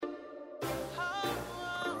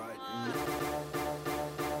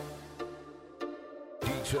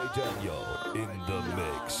DJ Danyo in the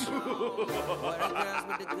mix. Where the girls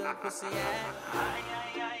with the good pussy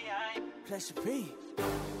at? Pleasure P.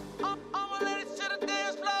 I'ma let it to the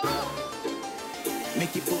dance floor.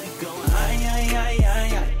 Make your booty go high.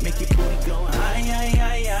 Make your booty go high.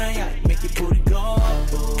 Make your booty go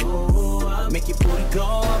up. Ooh. Make your booty go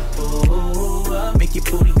up. Ooh. Make your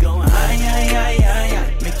booty go high.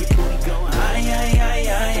 Make your booty go high.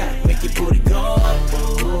 Make your booty go up.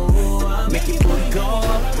 Ooh. Make your booty go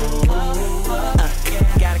up. Ooh.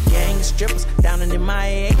 Got a gang of strippers down in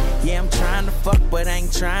MIA. Yeah, I'm trying to fuck, but I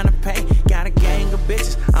ain't trying to pay. Got a gang of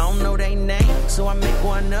bitches, I don't know they name, so I make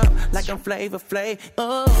one up like I'm Flavor Flav.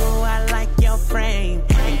 Oh, I like your frame,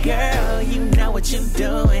 and girl, you know what you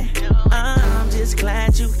doing. I'm just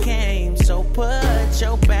glad you came, so put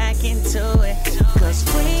your back into it. Cause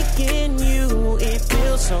freaking you, it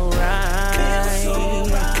feels so right.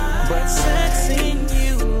 But sex in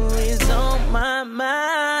you is on my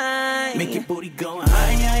mind. Make your booty go high.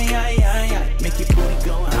 Make your booty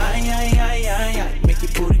go high. Make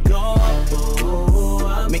your booty go up.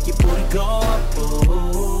 Ooh. Make your booty go up.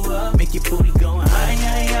 Ooh. Make your booty go high.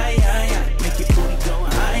 Make your booty go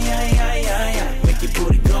high. Make your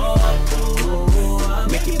booty go up. Ooh.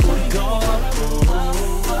 Make your booty go up. Ooh.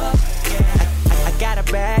 I got a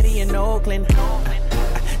baddie in Oakland.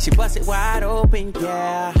 She bust it wide open,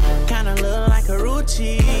 yeah. Kinda look like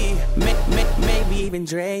Karuchi. Maybe even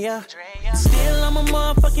Drea. Still, I'm a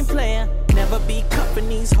motherfucking player. Never be cuffing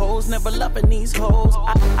these hoes, never loving these hoes.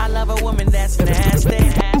 I love a woman that's nasty,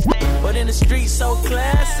 but in the streets so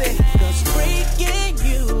classy. Cause freaking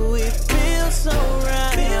you, it feels so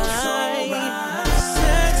right.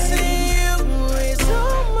 Sex in you is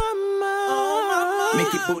on my mind.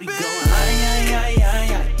 Make your booty go high.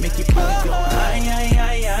 Make your booty go high.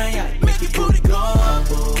 Make your booty go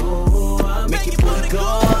up. Ooh. Make your booty go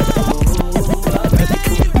up. Ooh. Make your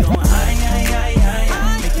booty go high.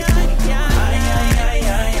 Make your booty go high.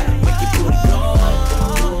 Make your booty go up.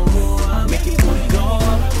 Ooh. Make your booty go up.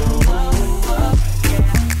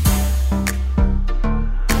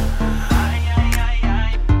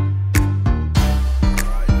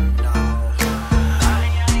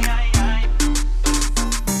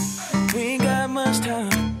 We ain't got much time.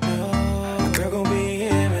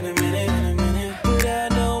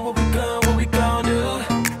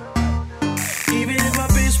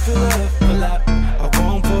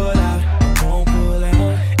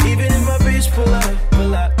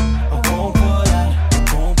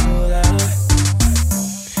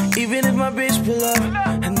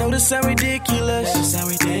 Sound ridiculous.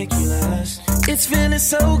 It's feeling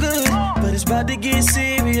so good, but it's about to get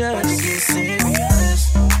serious.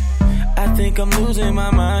 I think I'm losing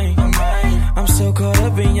my mind. I'm so caught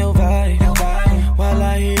up in your vibe, while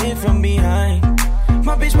I hit it from behind.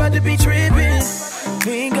 My bitch about to be tripping.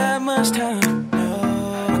 We ain't got much time.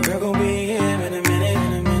 No. My girl gon' be here in a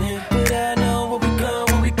minute. But I know what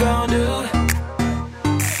we gon' do.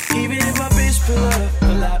 Even if my bitch pull up,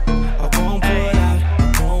 I won't pull out.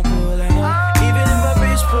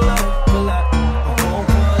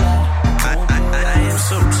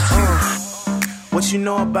 What you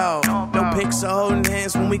know about? No pics or holding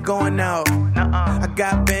hands when we going out. I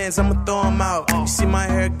got bands, I'ma throw them out. You see my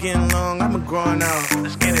hair getting long, I'ma growing out.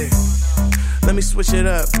 Let's get it. Let me switch it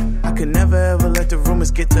up. I could never ever let the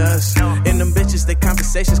rumors get to us. And them bitches, they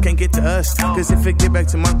conversations can't get to us. Cause if it get back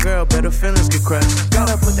to my girl, better feelings get crushed.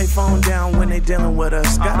 Gotta put their phone down when they dealing with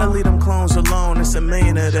us. Gotta leave them clones alone, it's a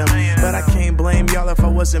million of them. But I can't blame y'all, if I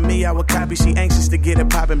wasn't me, I would copy. She anxious to get it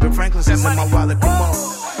poppin', but Franklin's in my wallet, come on.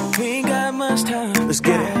 We ain't got much time. Let's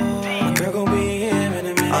get it. My girl gon' be here in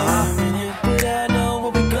a minute. But I know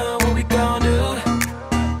what we gon' do.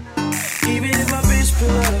 Even if my bitch pull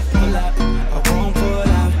up, I won't pull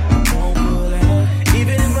out.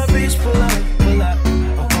 Even if my bitch pull up,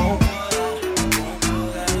 I won't pull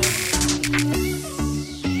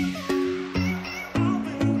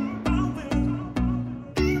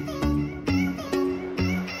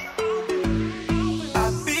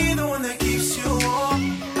I'll be the one that keeps you warm.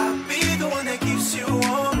 I'll be the one that keeps you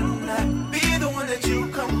warm tonight. Be the one that you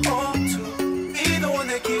come home to. Be the one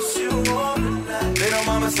that keeps you warm tonight. Little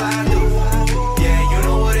mama slide through. Yeah, you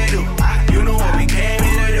know what they do. You know what we came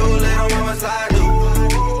here to do. Little mama slide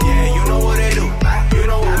through. Yeah, you know what they do. You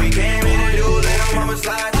know what we came here to do. Little mama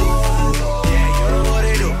slide through. Yeah, you know what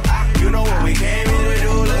they do. You know what we came here to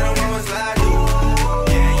do. Little mama slide through.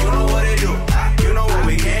 Yeah, you know what they do. You know what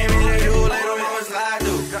we came here to do. Little mama slide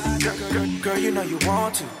through. Girl, you know you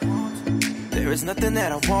want to. There is nothing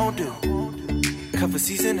that I won't do. Cover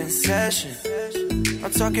season in session.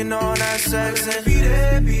 I'm talking all night sex and beat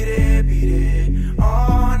it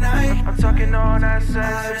all night. night. I'm talking all night sex.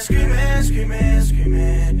 I'll be screaming, screaming,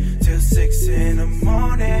 screaming till 6 in the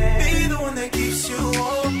morning. Be the one that keeps you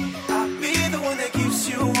warm. I'll be the one that keeps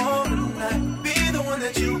you warm tonight. Be the one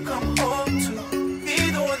that you come home to.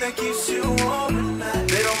 Be the one that keeps you warm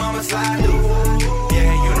tonight. Little mama slide through.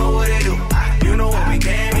 Yeah, you know what it do. You know what we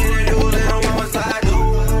came here to do. Little mama slide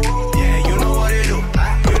through. Yeah, you know what it do.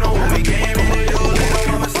 You know what we came here to do. Little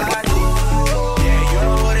mama slide through. Yeah, you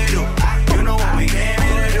know what it do. You know what we came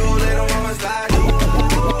here to do. Little mama slide through.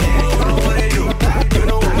 Yeah, you know what it do. You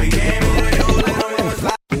know what we came here to do. Little mama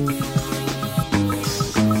slide through.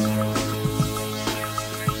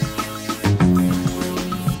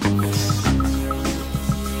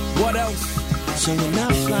 What else? So when I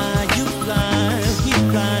fly, you fly, we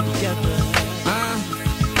fly together.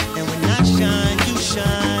 And when I shine, you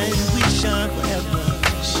shine, we shine forever.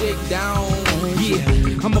 Shake down.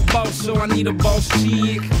 Yeah, I'm a boss, so I need a boss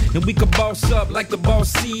chick. And we can boss up like the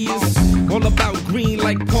boss is. All about green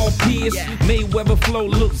like Paul Pierce. Mayweather flow,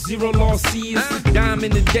 look, 0 losses. Dime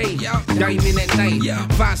in the day, diamond at night.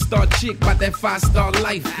 5-star chick, about that 5-star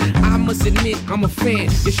life. I must admit, I'm a fan.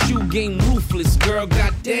 Your shoe game ruthless, girl,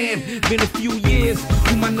 goddamn. Been a few years,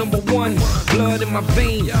 you my number one. Blood in my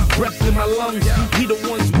veins, breath in my lungs. We the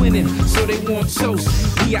ones winning, so they want toast.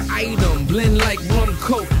 We an item, blend like rum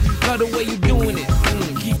coke. Love the way you doing it,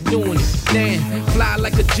 keep doing it. Damn, fly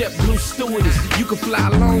like a JetBlue stewardess. You can fly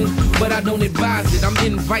alone, but I don't advise it. I'm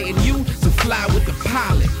inviting you to fly with the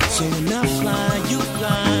pilot. So when I fly, you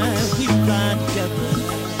fly, we fly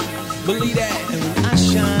together. Believe that. And when I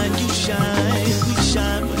shine, you shine, we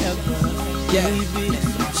shine forever. Yeah. Baby.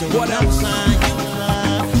 So what when else? I fly, you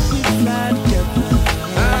fly, we fly together.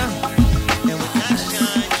 And when I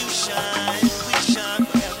shine, you shine, we shine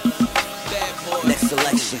forever. Bad boy. Next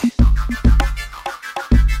selection.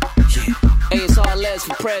 Hey, it's all Les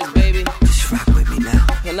for Prez, baby. Just rock with me now.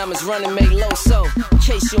 And I'm as running, make low so. In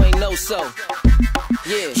case you ain't know so.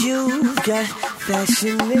 Yeah. You've got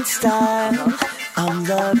fashion and style. I'm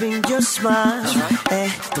loving your smile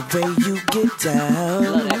and the way you get down.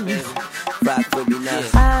 Love that, baby. Rock with me now.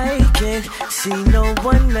 I can't see no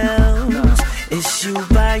one else. It's you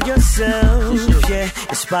by yourself, yeah,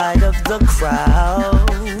 in spite of the crowd.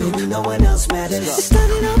 Baby, no one else matters. It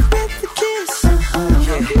started off with a kiss,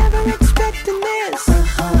 never expecting this.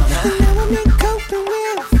 And now I'm in coping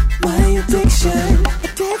with my addiction.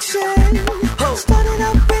 Started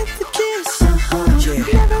off with a kiss,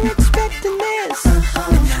 never expecting this. And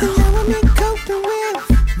now I'm in coping with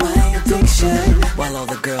my addiction. While all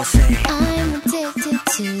the girls say, I'm addicted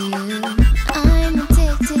to you. I'm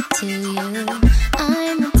addicted to you.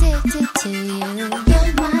 I'm addicted to you.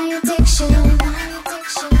 You're my addiction.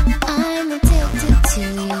 I'm addicted to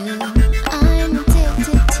you. I'm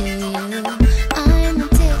addicted to you. I'm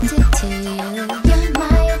addicted to you. You're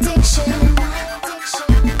my addiction.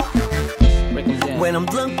 When I'm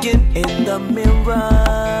looking in the mirror,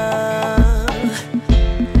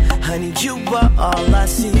 honey, you are all I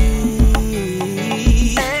see.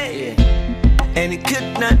 And it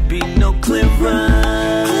could not be no clearer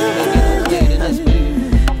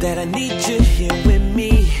that I need you here with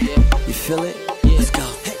me. You feel it? Let's go.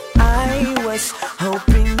 I was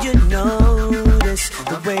hoping you'd notice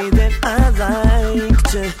the way that I like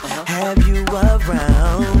to have you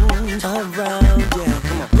around, yeah.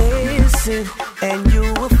 Listen, and you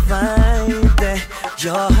will find that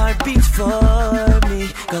your heart beats for me.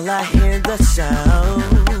 Girl, I hear the sound,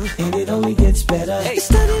 and it only gets better. It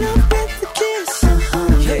started off with a kiss,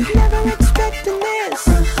 never expecting this.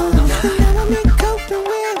 Now I'm in coping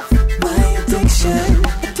with my addiction.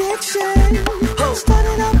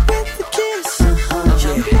 Started off with a kiss,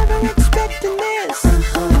 never expecting this.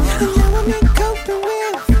 Now I'm in coping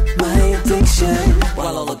with my addiction.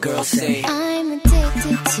 while all the girls say, I'm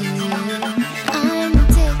addicted to you. I'm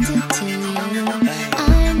addicted to you.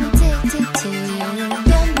 I'm addicted to you.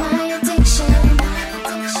 You're my addiction.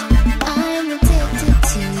 I'm addicted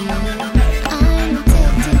to you. I'm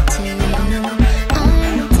addicted to you.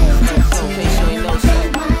 I'm addicted to you.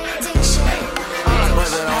 You're my addiction. I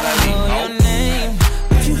know your name,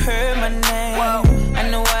 but you heard my name. I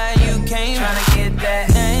know why you came, tryna get that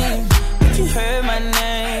name, but you heard my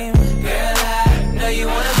name. Girl, I know you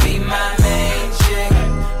wanna be my main chick,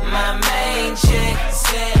 my main chick.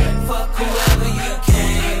 Said fuck whoever you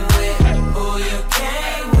came with, who you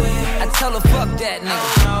came with. I tell her fuck that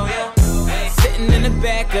nigga. Sitting in the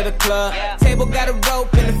back of the club, table got a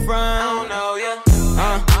rope in the front. I don't know ya.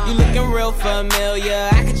 You looking real familiar.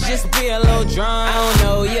 I could just be a little drunk. I don't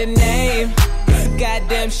know your name. It's a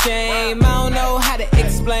goddamn shame. I don't know how to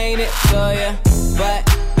explain it to ya, but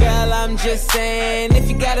girl, I'm just saying, if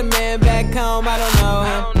you got a man back home, I don't know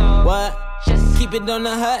him. What? Keep it on the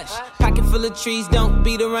hush. Pocket full of trees, don't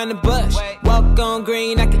beat around the bush. Walk on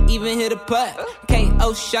green, I can even hit a putt.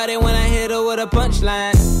 KO shot it when I hit her with a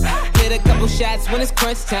punchline. Hit a couple shots when it's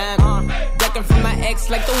crunch time. Ducking from my ex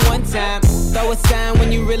like the one time. Throw a sign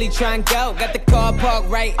when you really try and go. Got the car parked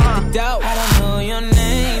right at the door. I don't know your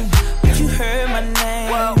name, but you heard my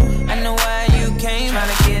name. I know why you came,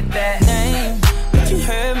 tryna get that name. But you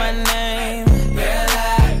heard my name. Girl,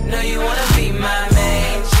 I know you wanna be my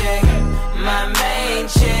main chick. My main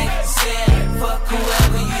chick said, fuck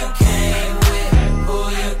whoever you came with, who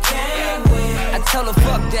you came with. I told her,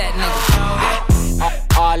 fuck that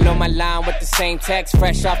nigga. All on my line with the same text.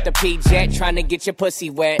 Fresh off the P-Jet, tryna get your pussy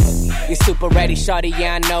wet. You super ready, shorty,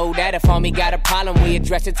 yeah, I know that. If homie got a problem, we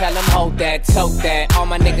address it, tell him hold that, tote that. All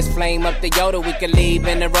my niggas flame up the Yoda, we can leave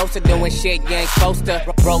in the roaster doing shit you ain't supposed to.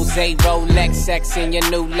 Rose, Rolex, sex in your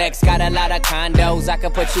new Lex. Got a lot of condos, I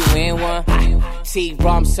can put you in one.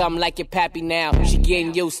 T-Rom, something like your pappy now. She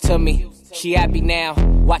getting used to me, she happy now.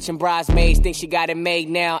 Watching bridesmaids, think she got it made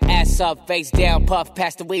now. Ass up, face down, puff,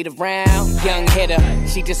 pass the weed around. Young hitter,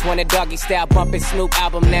 she just want a doggy style. Bumping Snoop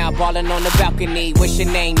album now, ballin' on the balcony. What's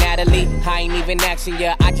your name, Natalie? I ain't even asking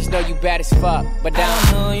ya, I just know you bad as fuck. But I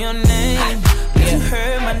don't know your name, but you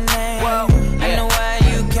heard my name. I know why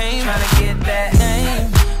you came, tryna get that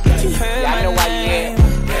name. But you heard my name. Why you here.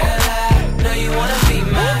 Girl, I know you wanna be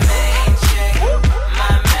my main chick.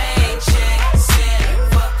 My main chick said,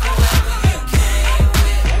 fuck whoever you came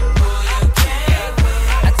with, who you came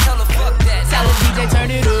with. I tell her fuck that. Tell the DJ turn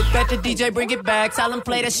it up, let the DJ bring it back. Tell him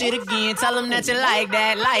play that shit again, tell him that you like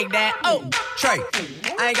that, like that. Oh, Trey,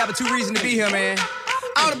 I ain't got but 2 reasons to be here, man.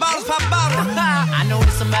 All the bottles pop a bottle. I know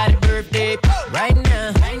it's somebody's birthday right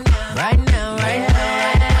now, right now, right now, right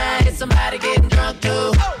now. It's somebody getting drunk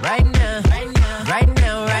too right now, right now, right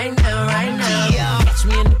now, right now, right now. Catch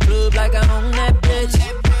me in the club like I own that bitch.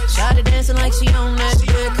 Shawty dancing like she own that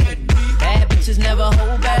dick. Bad bitches never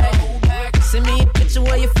hold back. Send me a picture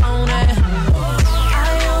where your phone at.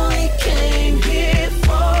 I only came here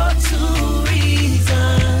for 2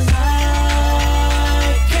 reasons.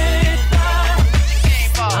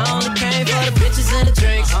 I only came for the bitches and the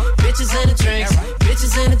drinks, bitches and the drinks,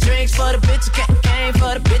 bitches and the drinks. For the bitches came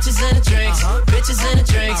for the bitches and the drinks, bitches and the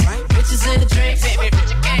drinks, bitches and the drinks. Baby,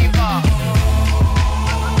 bitch, you came for.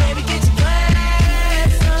 Baby, get your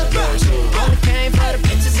glass up. Only came for the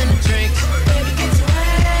bitches and the drinks. Baby, get your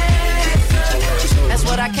glass up. That's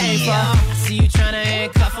what I came for. I see you tryna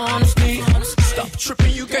handcuff on the street. Stop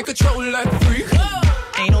tripping, you can't control it like a freak.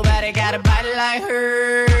 Ain't nobody got a body like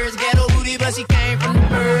hers. Ghetto booty, but she came from the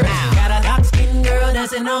birds. Got a dark-skinned girl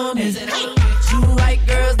dancing on me. 2 white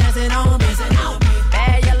girls dancing on me.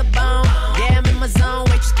 Bad yellow bone, yeah, I'm in my zone.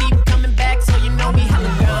 Wait, you keep coming back, so you know me hella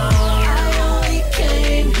gone. I only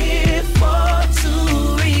came here for 2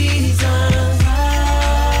 reasons. I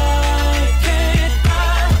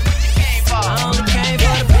only came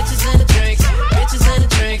for the bitches and the drinks, bitches and the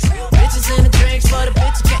drinks, bitches and the drinks. For the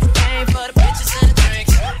bitches came for the bitches and the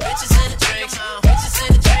drinks, bitches and the drinks, bitches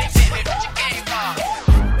and the drinks. Baby, what you came for?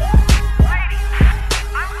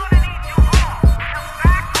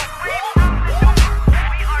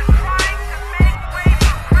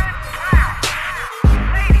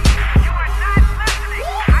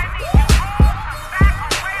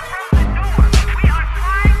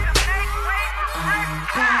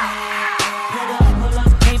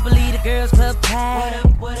 Can't believe the girls club packed.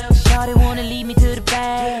 Shawty wanna lead me to the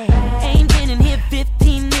bag. Ain't been in here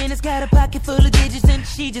 15 minutes. Got a pocket full of digits and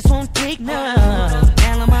she just won't take none.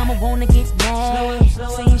 Now la mama wanna get mad,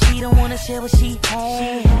 saying she don't wanna share what she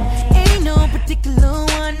had. Ain't no particular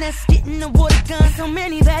one that's getting the water gun. So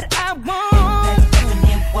many that I want.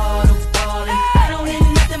 I don't hear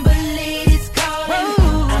nothing but ladies calling.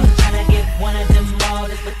 I'm tryna get one of them all,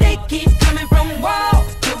 but they keep coming from wall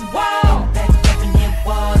to wall.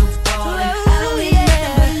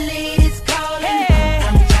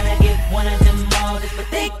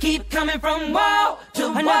 Coming from wall to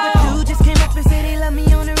wall. Another dude just came up and said they love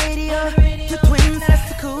me on the radio. 2 twins, that's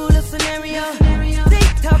the coolest scenario. They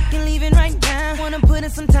talking, leaving right now. Wanna put in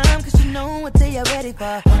some time, cause you know what they are ready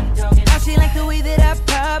for. Now she like the way that I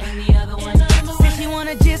pop. Said she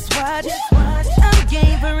wanna just watch. I'm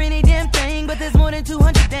game for any damn thing, but there's more than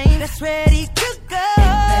 200 dames that's ready to go. I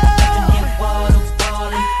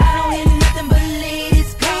don't hear nothing but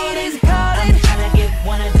ladies calling. I'm tryna get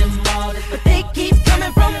one of them all, but they keep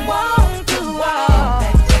coming from wall to wall. I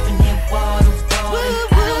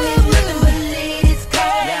don't hear nothing but ladies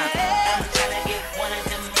calling. I'm tryna get one of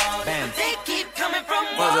them all, but they keep coming from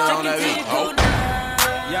wall to wall.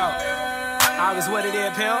 Yo, I was what it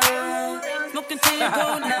is, pimp. Smoking till you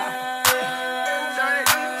go now.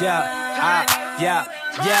 Yeah.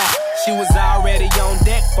 She was already on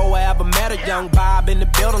deck before I ever met her. Young Bob in the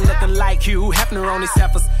building looking like Hugh Hefner on his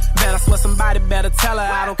heifers. Man, I swear somebody better tell her.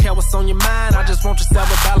 I don't care what's on your mind, I just want your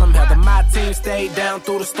cerebellum. Heather, my team stayed down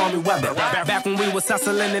through the stormy weather. Back when we was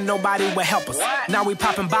hustling and nobody would help us. Now we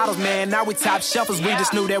popping bottles, man, now we top shelfers. We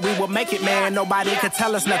just knew that we would make it, man. Nobody could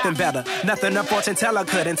tell us nothing better. Nothing a fortune teller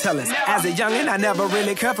couldn't tell us. As a youngin', I never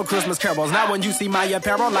really cared for Christmas carols. Now when you see my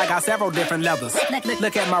apparel, I got several different levels.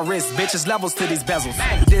 Look at my wrist, bitches, levels to these bezels.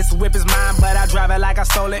 This whip is mine, but I drive it like I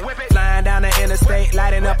stole it. Flying down the interstate,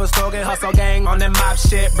 lighting up a slogan. Hustle gang on that mob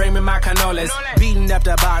shit, bring me my cannolis. Beating up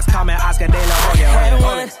the box, call me Oscar De La Hoya.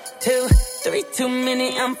 1, 2, 3, too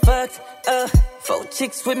many, I'm fucked up. 4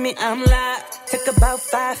 chicks with me, I'm live. Took about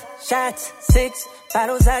 5 shots, 6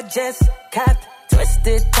 bottles I just copped.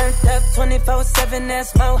 Twisted, turned up 24/7,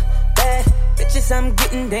 that's more. Bad bitches I'm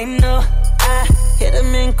getting, they know. I hit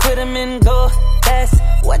them and quit them and go. That's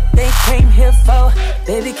what they came here for.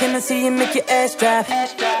 Baby, can I see you make your ass drop?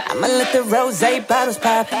 I'ma let the rosé bottles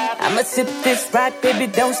pop. I'ma sip this rock, baby,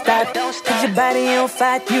 don't stop. Cause your body on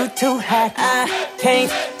fire, you too hot. I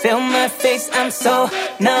can't feel my face, I'm so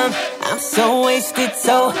numb. I'm so wasted,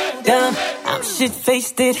 so dumb. I'm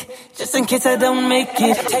shit-faced it, just in case I don't make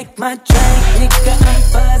it. Take my drink, nigga, I'm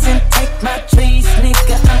buzzing. Take my trees,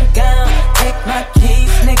 nigga, I'm gone. Take my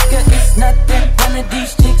keys, nigga, it's nothing. One of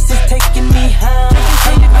these chicks is taking me home.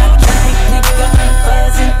 Take my drink, nigga, I'm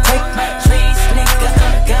buzzing. Take my trees, nigga,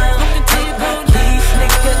 I'm gone. Take my keys,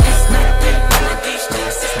 nigga, it's nothing. One of these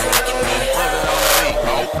chicks is taking me home.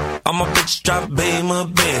 I'm a bitch, drop Beamer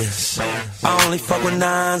Benz. I only fuck with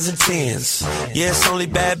 9s and 10s. Yeah, it's only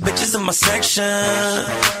bad bitches in my section.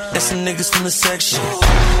 There's some niggas from the section.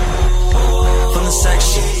 From the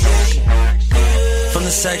section. From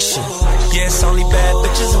the section. Yeah, it's only bad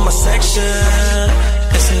bitches in my section.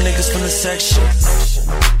 There's some niggas from the section.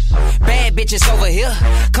 Bad bitches over here.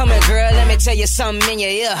 Come here, girl, let me tell you something in your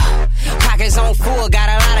ear. Pockets on full, got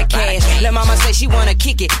a lot of cash. Let mama say she wanna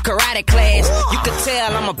kick it, karate class. You could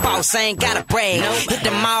tell I'm a boss, I ain't gotta brag. Hit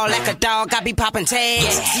the mall like a dog, I be popping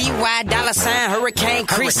tags. CY dollar sign, Hurricane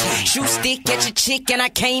Chris. Shoe stick at your chick and I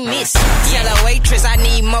can't miss. Tell a waitress I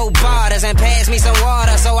need more borders and pass me some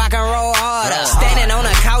water so I can roll harder. Standing on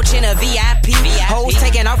a couch in a VIP. Hoes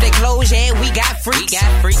taking off their clothes, yeah, we got freaks.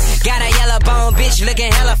 Got a yellow bone bitch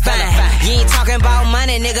looking hella fine. You ain't talking about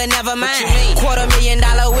money, nigga, never mind.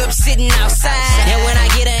 $250,000 whip sitting outside. And when I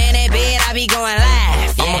get her in that bed, I be going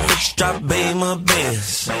live. I'm a bitch, drop Beamer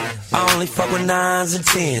Benz. I only fuck with 9s and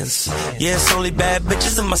 10s. Yeah, it's only bad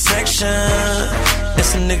bitches in my section. There's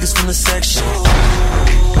some niggas from the section.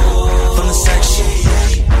 From the section.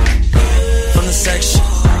 From the section.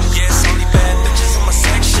 Yeah, it's only bad bitches in my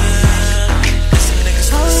section. There's some niggas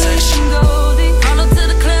from the section. Follow to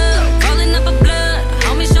the club, calling up a blood.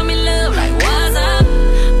 Homie, show me love, like what's up?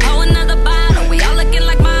 Pour another bottle, we all looking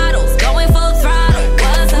like models, going full throttle.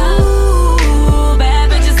 What's up? Ooh, bad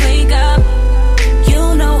bitches link up.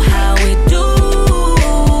 You know how we do.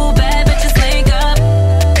 Bad bitches link up.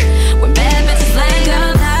 When bad bitches link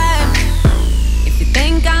up. If you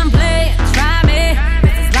think I'm playing, try me.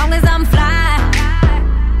 'Cause as long as I'm fly,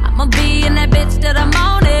 I'ma be in that bitch till the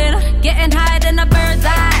morning, getting higher than a bird's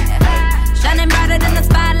eye. Shining brighter than the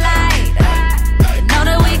spotlight. You know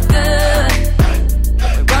that we good.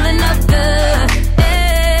 We're rolling up good.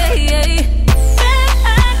 Hey, hey.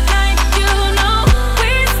 Act like you know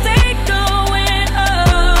we stay going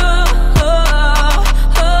up.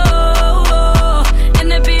 And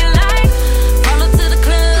it be like, roll up to the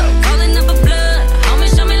club, rolling up a blunt. Homie,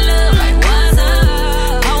 show me love, like what's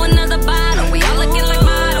up? Pour another bottle, we all looking like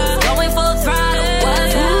models, going full throttle.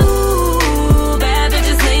 What's up? Ooh, bad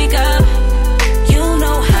bitches link up. You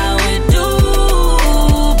know how we do.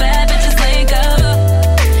 Bad bitches link up.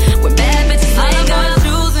 When bad bitches link up.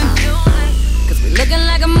 Choosing. 'Cause we looking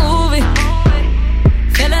like a movie.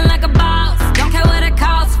 Feeling like a boss. Don't care what it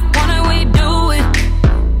costs. Wanna we do it.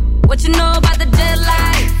 What you know about the jet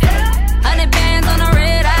life? 100 bands on a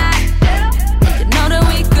red eye. And you know that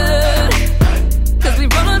we good. 'Cause we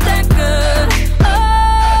roll up that good.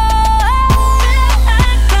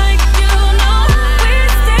 Act like you know we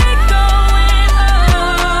stay going up.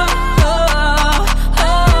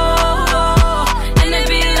 And it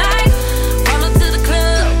be like, roll up to the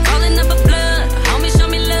club, rolling up a blunt. Homie, show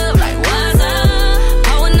me love, like what's up?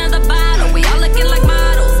 Pour another bottle, we all looking like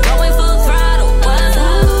models, going full throttle. What's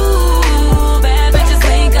up? Ooh, bad bitches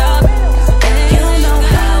link up. You know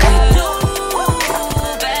how we do.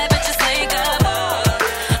 Bad bitches link up.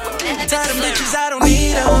 Tell them bitches I don't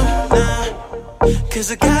need them, nah. 'Cause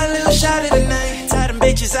I got a little shot of the night. Tell them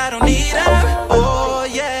bitches I don't need them, oh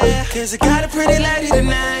yeah. Cause I got a pretty lady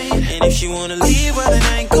tonight. And if she wanna leave, well then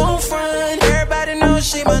I ain't gon' front. Everybody knows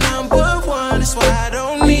she my number one. That's why I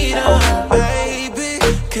don't need her, baby.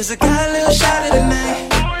 Cause I got a little shot of tonight.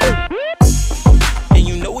 And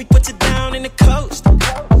you know we put it down in the coast.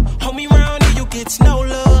 Homie round here, you get no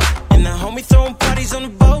love. And the homie throwing parties on the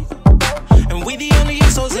boat. And we the only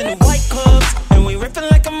assholes in the white clubs. And we ripping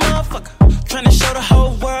like a motherfucker. Trying to show the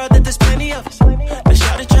whole world that there's plenty of us. But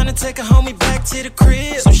shawty trying to take a homie back to the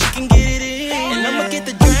crib so she can get it in. And I'ma get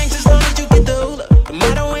the drinks as long as you get the hula. The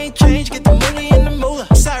motto ain't changed, get the money in the moolah.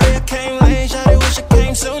 Sorry I came late, shawty wish I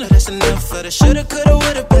came sooner. That's enough for the shoulda, coulda,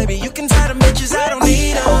 woulda, baby. You can tie them bitches, I don't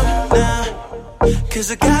need them, nah.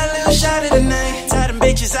 Cause I got a little shawty tonight. Tie them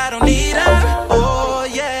bitches, I don't need them, oh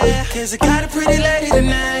yeah. Cause I got a pretty lady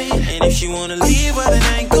tonight. And if she wanna leave, well then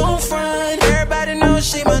I ain't gon' front. Everybody knows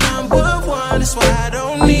she my number one. That's why I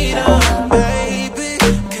don't need her, baby.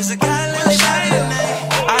 Cause I got a little shawty tonight.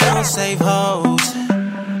 I don't save hoes,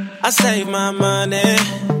 I save my money.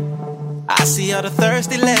 I see all the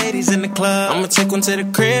thirsty ladies in the club. I'ma take one to the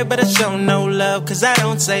crib, but I show no love. Cause I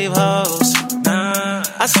don't save hoes, nah,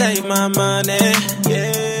 I save my money,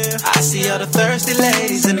 yeah. I see all the thirsty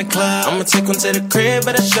ladies in the club. I'ma take one to the crib,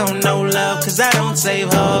 but I show no love. Cause I don't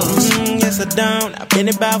save hoes, yes I don't. I've been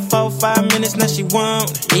about 4-5 minutes, now she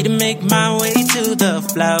won't. Need to make my way to the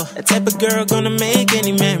flow. That type of girl gonna make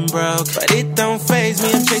any man broke. But it don't faze me,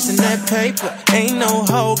 I'm chasing that paper. Ain't no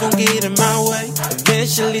hoe gon' get in my way.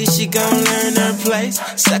 Eventually she gon' learn her place.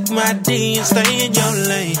 Suck my D and stay in your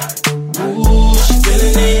lane. Ooh, she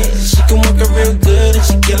feeling it. She can work it real good and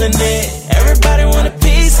she killing it. Everybody want a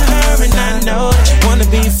piece of her and I know it. She wanna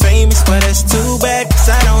be famous, but that's too bad. Cause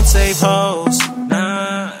I don't save hoes,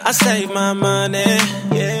 nah, I save my money,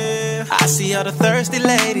 yeah. I see all the thirsty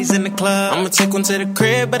ladies in the club. I'ma take one to the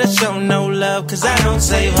crib, but I show no love. Cause I don't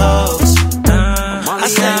save hoes, nah, I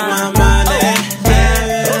save my money,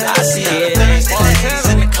 yeah. I see all the thirsty ladies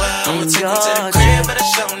in the club. I'ma take one to the crib, but I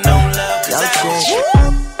show no love. Cause I don't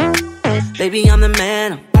save. Baby, I'm the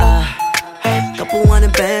man. Couple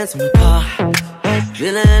hundred bands on the car.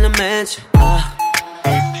 Villa in a mansion.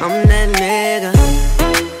 I'm that nigga.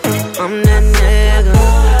 I'm that nigga.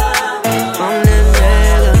 I'm that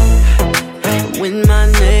nigga. With my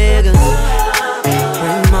niggas.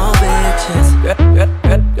 Bring more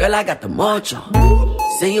bitches. Girl, I got the mojo.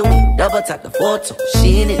 See you double tap the photo.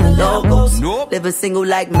 She ain't in the logos. Living single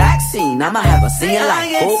like Maxine. I'ma have her singing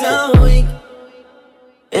like Coco.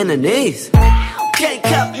 In the knees. Can't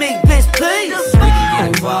cut me, bitch, please. We can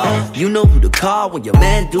get involved. You know who to call when your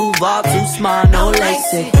man Duval too smart, no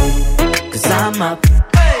lacy. Cause I'm up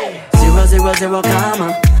 000,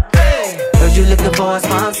 comma. Heard you looking for a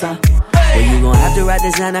sponsor. Well, you gon' have to ride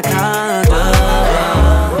this anaconda.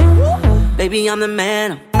 Baby, I'm the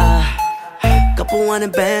man. Couple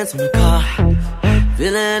hundred bands on the car.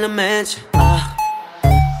 Villa in a mansion.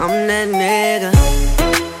 I'm that nigga.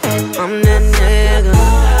 I'm that nigga.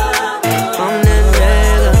 I'm that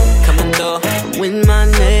nigga. Coming through with my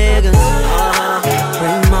niggas.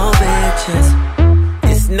 Bring more bitches.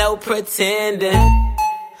 It's no pretending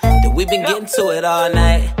that we've been getting to it all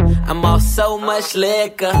night. I'm off so much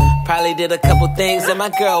liquor. Probably did a couple things that my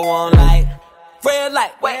girl won't like. Red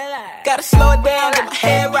light, wait, gotta slow it down, get my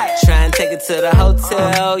head right. Try and take it to the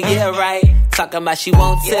hotel, yeah right. Talking about she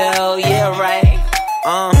won't tell, yeah right.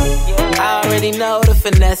 I already know the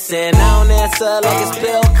finessing. I don't answer like it's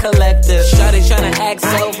bill collector. Shawty tryna act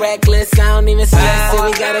so reckless, I don't even stress it.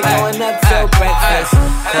 We got it going up till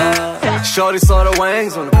breakfast. Shorty saw the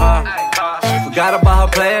wings on the car. She forgot about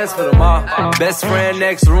her plans for the mall. Best friend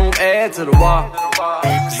next room, add to the wall.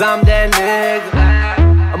 Cause I'm that nigga.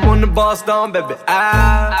 I'm on the boss down, baby.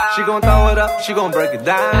 She gon' throw it up, she gon' break it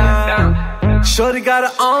down. Shorty got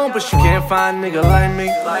her own, but she can't find a nigga like me.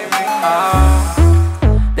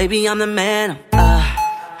 Baby, I'm the man.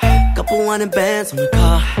 Couple hundred bands on the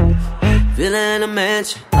car. Villa in a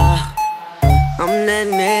mansion. I'm that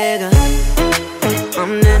nigga.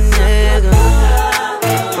 I'm that nigga.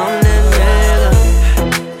 I'm that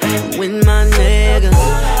nigga. With my niggas.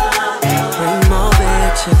 Bring more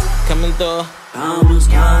bitches. Coming through. Vamos,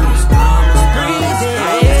 vamos, vamos. Breathe in.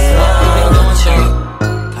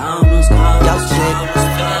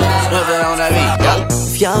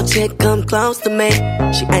 If your chick come close to me,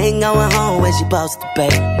 she ain't going home when she supposed to be.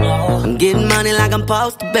 I'm getting money like I'm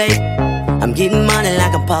supposed to be. I'm getting money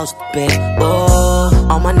like I'm supposed to be. Oh,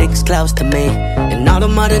 all my niggas close to me, and all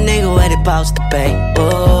them other niggas where they supposed to be.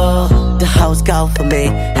 Oh, the hoes go for me.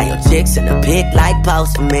 How your chicks in the pic like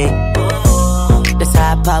post for me. Oh, that's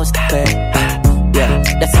how I supposed to be. Yeah,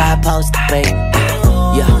 that's how I supposed to be.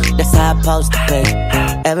 Yeah, that's how I supposed to be.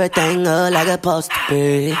 Everything look like it's supposed to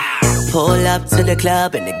be. Pull up to the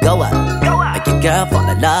club and it go up. Make your girl fall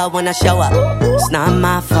in love when I show up. It's not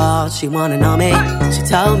my fault, she wanna know me. She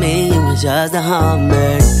told me it was just a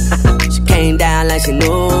hummer. She came down like she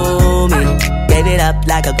knew me. Gave it up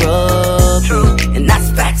like a groupie. And that's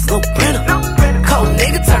facts, no printer. Cold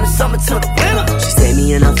nigga turn the summer to the winter. She saved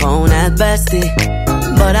me in her phone at bestie,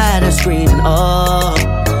 but I had her screaming, oh.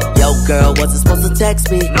 Yo girl, wasn't supposed to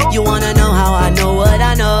text me. You wanna know how I know what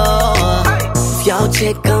I know? If your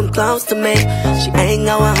chick come close to me, she ain't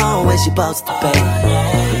going home when she supposed to pay.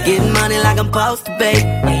 I'm getting money like I'm supposed to pay.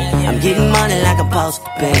 I'm getting money like I'm supposed to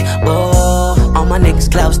pay. Oh, all my niggas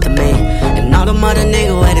close to me, and all the mother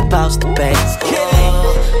niggas where they supposed to pay.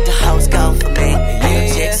 Oh, the hoes go for me, and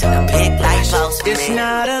the chicks in the pig like supposed to be. It's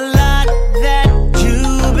not a lot that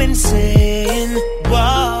you've been saying,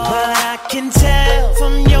 whoa, but I can tell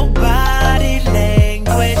from your body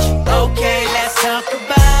language. Okay, let's talk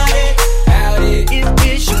about it. If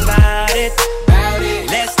it's about it,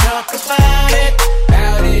 let's talk about it.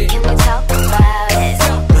 Can we talk about it?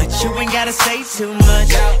 But you ain't gotta say too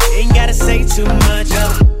much. You ain't gotta say too much.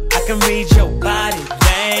 I can read your body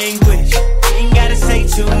language. You ain't gotta say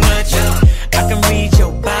too much. I can read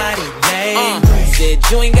your body language. Said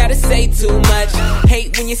you ain't gotta say too much.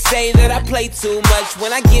 Hate when you say that I play too much.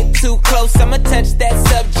 When I get too close, I'ma touch that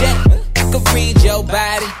subject. I can read your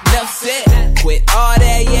body, enough said. Quit all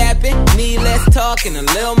that yapping, need less talking, a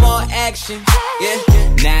little more action. Yeah,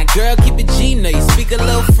 now girl, keep it G, know you speak a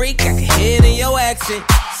little freak, I can hear it in your accent.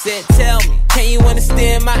 Said, tell me, can you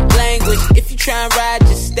understand my language? If you try and ride,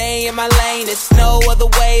 just stay in my lane. There's no other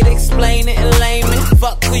way to explain it in layman.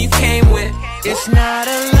 Fuck who you came with. It's not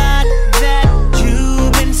a lot that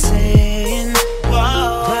you've been saying,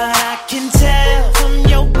 whoa, but I can tell from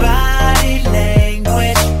your body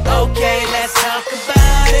language. Okay, let's talk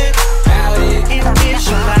about it. If it's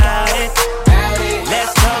about it,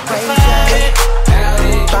 let's talk about it.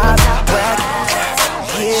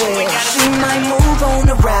 Yeah, she might move on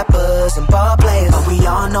to rappers and ball players, but we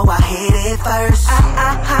all know I hit it first.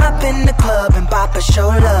 I hop in the club and bop a show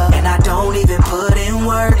love, and I don't even put in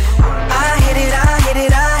work. I hit it, I hit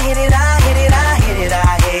it, I hit it, I hit it, I hit it,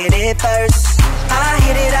 I hit it first. I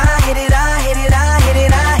hit it, I hit it, I hit it, I hit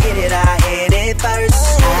it, I hit it, I hit it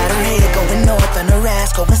first. Had her head going north and her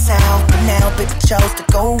ass going south, but now baby chose to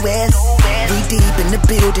go west. We deep in the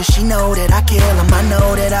building, she know that I kill 'em, I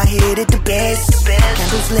know that I hit it the best.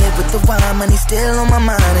 Candles lit with the wine, money still on my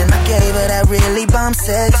mind, and I gave her that really bomb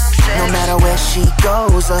sex. No matter where she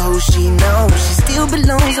goes or who she knows, she still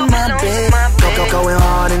belongs in my bed. Going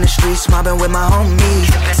hard in the streets, mobbing with my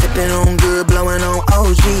homies, sipping on good, blowing on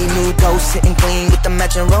OG. New ghost sitting clean with the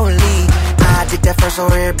matching rollie. I did that first so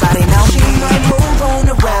everybody know me. She might move on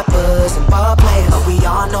to rappers and ball players, but we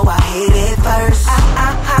all know I hit it first.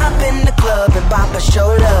 I hop in the club and bop a show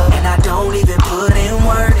love, and I don't even put in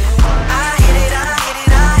work. I hit it, I hit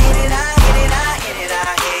it, I hit it, I hit it, I hit it,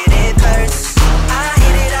 I hit it first. I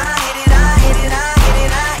hit it, I hit it, I hit it, I hit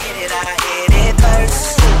it, I hit it, I hit it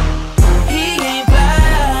first. He ain't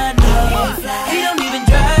fly, no. He don't even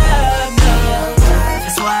drive, no.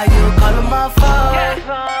 That's why you call him my phone.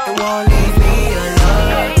 It won't leave me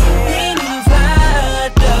alone. He ain't even fly,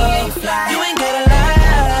 though. You ain't gotta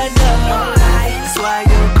lie, no. That's why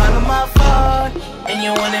you call him my phone. And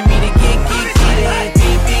you wanted me to get it.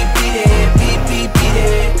 Beep, beep, beat it. Beep, beep, beat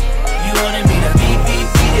it. You wanted me to beep, beep,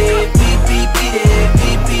 beat it. Beep, beep, beat it.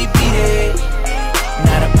 Beep, beep, beat it.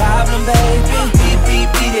 Not a problem, baby. Beep, beep,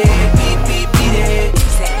 beat it. Beep, beep, beat it.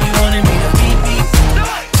 You wanted me to beep, beep,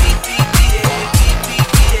 beep, beep, beat it. Beep, beep,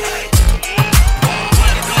 beat it.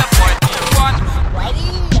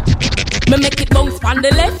 Me make it bounce on the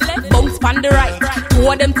left, bounce on the right. Two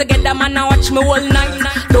of them together, man, I watch me all night.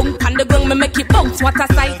 Dunk on the ground, me make it bounce, what a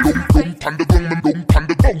sight. Dunk on the ground, me dunk on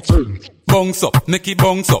the bounce. Bounce up, make it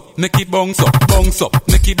bounce up, make it bounce up, bounce up,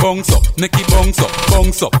 make it bounce up, make it bounce up,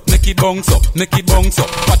 bounce up, make it bounce up, make it bounce up.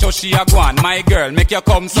 Watch how she a go on, my girl, make your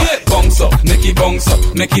come up. Bounce up, make it bounce up,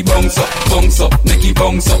 make it bounce up, bounce up, make it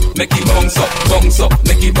bounce up, make it bounce up, bounce up,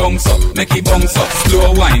 make it bounce up, make it bounce up.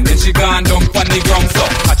 Slow wine, then she gone down pon the ground up.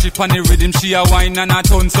 Catch it pon the rhythm, she a wine and a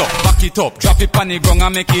tons up. Back it up, drop it pon the ground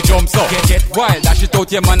and make it jump up. Get wild, dash it out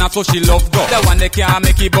your man, so she love go. The one that can't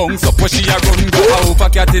make it bounce up, where she a run go. I hope I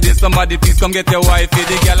catch it, somebody please come get your wifey.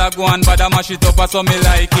 The girl a go and bad a mash it up, so me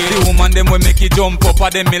like it. The woman them will make it jump up,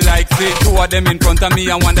 them me like it. Two of them in front of me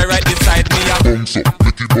and one right beside me. Bounce up,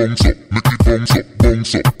 make it bounce up, make it bounce up.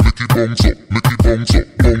 bounce up, make it bounce up, make it bounce up,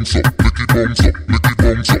 bounce up, make it bounce up, make it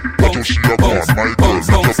bounce up. Watch how she a gone, my girl,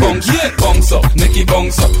 make a bounce. Yeah, bounce up, make it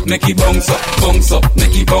bounce up, make it bounce up, bounce up,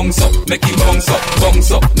 make it bounce up, make it bounce up,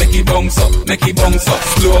 bounce up, make it bounce up, make it bounce up.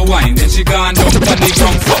 Slow wine, then she gone down on the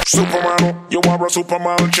ground floor. Superman, you are a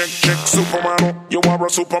Superman, check, check. Superman, you are a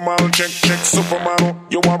Superman, check, check. Superman,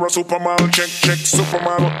 you are a Superman, check, check.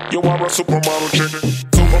 Superman, you are a Superman, check.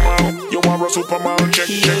 Superman, you are a Superman, check,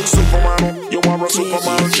 check. Superman, you are a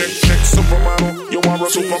Superman, check, check. Superman, you are a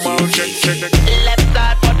Superman, check, check. Left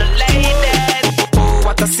side for the ladies. Oh,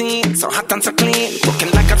 what a scene, so hot and so clean.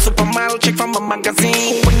 Looking like a supermodel chick from a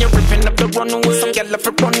magazine. When you're ripping up the runway, some girl left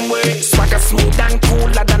it runway. Swagger smooth and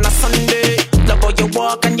cooler than a Sunday. Love how you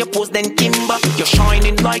walk and you pose then timber. You're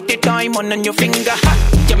shining like the diamond on your finger. Ha!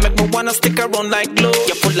 You make me wanna stick around like glue.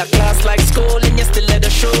 You're full of class like school and you still let the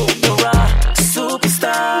show. You're a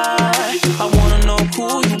superstar. I wanna know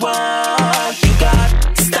who you are. You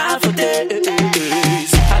got style for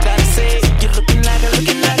days. I gotta say, you're looking like a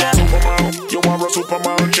Superman, you are a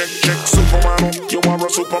Superman, check, check. Superman, you are a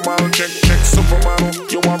Superman, check, check. Superman,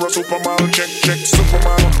 you are a Superman, check, check.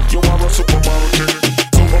 Superman, you are a Superman, check.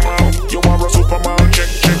 Superman, you are a Superman, check,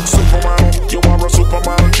 check. Superman, you are a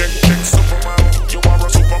Superman, check, check. Superman, you are a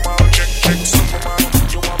Superman, check, check. Superman,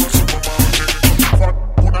 you are a Superman, check. Fat,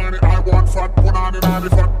 put on it, I want fat, put on it, on the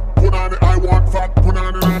fat. Put on it, I want fat, put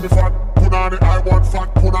on it, on the fat. Put on it, I want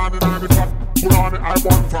fat, put on it, on the fat. Put on it, I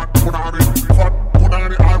want fat, put on it, fat. Put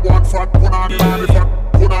on it, I want fat, put on it, on the fat.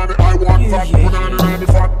 Put on it, I want fat, put on it, on the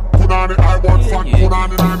fat. Put on it, I want fat, put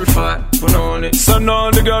on it, on the fat. put on it. So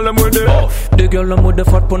now the girl I'm with it. The girl I'm with the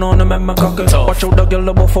fat put on the make my cocky. Watch out the girl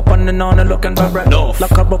I'm buff up and on and looking vibrant.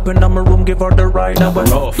 Lock her up in my room, give her the ride.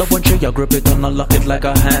 Love when she a grip it and I lock it like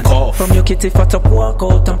a hand. From your kitty fat up, walk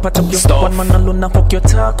out and pat up your stuff. One man alone and fuck your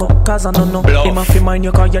taco, cause I don't know. Him a fi mind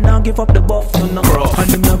you cause you now give up the buff, you know. And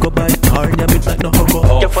him now go by car and you bit like no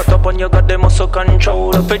hugger. You fat up and you got the muscle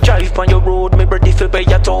control. If you drive on your road, me ready fi pay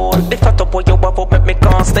your toll. The fat up when you wap up, make me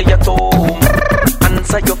can't stay at home.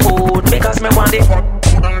 Answer your food because me want it.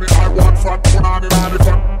 Put on it, I want fat, put on it, on the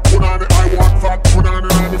fat. Put on it, I want fat, put on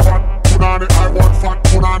it, on the fat. Put on it, I want fat,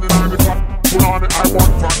 put on it, on the fat. Put on it, I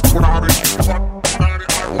want fat, put on it, fat. Put on it,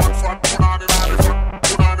 I want fat, put on it, on the fat.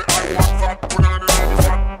 Put on it, I want fat, put on it, on the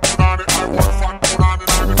fat. Put on it, I want fat, put on it,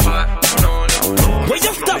 on the fat. Where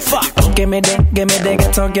you stop for? Give me the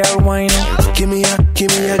ghetto girl wine. Give me a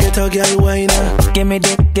ghetto girl wine. Give me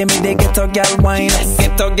the ghetto girl wine.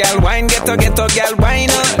 Ghetto girl wine, ghetto girl wine.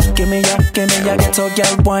 Give me a ghetto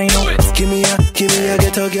girl wine. Give me a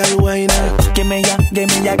ghetto girl wine. Give me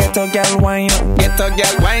a ghetto girl wine. Ghetto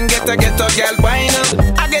girl wine, ghetto girl wine.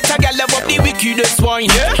 I get a girl love up the wickedest wine.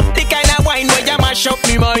 The kind of wine where you mash up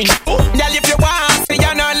me mind. Girl if you want, see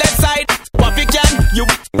on her left side. What you can,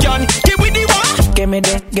 give me the one. Give me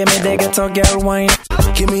the ghetto girl wine.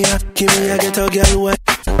 Give me a ghetto girl wine.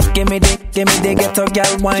 Give me the ghetto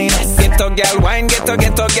girl wine. Ghetto girl wine, ghetto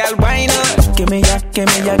girl wine. Give me a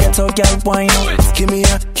ghetto girl wine. Give me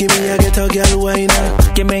a ghetto girl wine.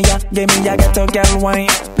 Give me a ghetto girl wine.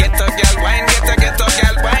 Ghetto girl wine, ghetto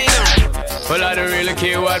girl wine. Well, I don't really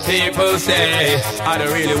care what people say. I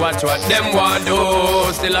don't really watch what them want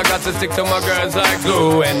do. Still I got to stick to my girls like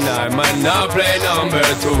glue. And I might not play number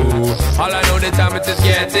 2. All I know the time it is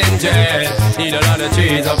getting jet. Need a lot of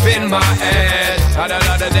trees up in my head. Got a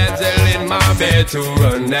lot of dental in my bed to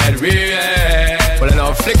run that real. Well, I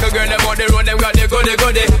know flick a girl them on the road, them got the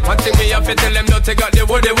goody. One thing me have to tell them not to got the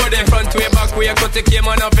woody. Front way, back way, cut the came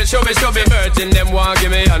on up and show me. Virgin them want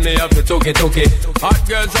give me and me have to took it. Hot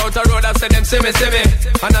girls out the road, I say them see me.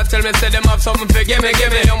 And I tell me say them have something for gimme.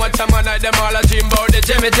 How much time I night them all a dream about the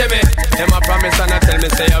Jimmy. Them a promise and I tell me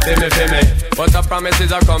say you feel me. But a promise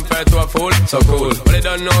is a compared to a fool, so cool. But they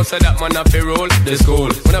don't know say that man a fi rule the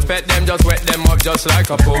school. When I pet them, just wet them up just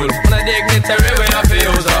like a pool. When I dignitary when I fi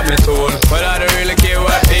use up me tool. But I don't really care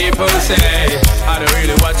what people say. I don't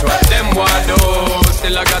really watch what them want do.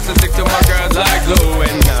 Still I got to stick to my girls like glue.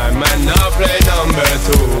 And I might not play number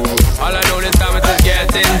 2. All I know this time it is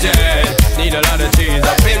getting jet. Need a lot of cheese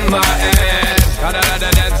up in my head. Got a lot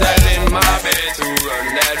of dental in my bed to run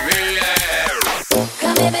that real.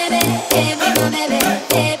 Come here, baby, hey, be my baby,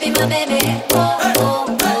 hey, be my baby, oh,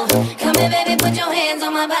 oh, oh. Come here, baby, put your hands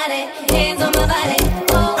on my body,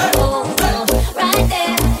 oh, oh, oh. Right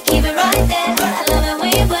there, keep it right there. I love it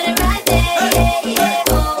when you put it right there, yeah, yeah,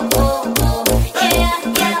 oh, oh, oh.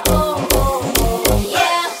 Yeah, oh, oh, oh,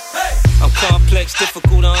 yeah. I'm complex,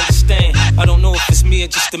 difficult to understand. I don't know if it's me or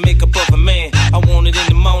just the makeup of a man. I want it in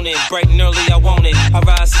the morning, bright and early I want it. I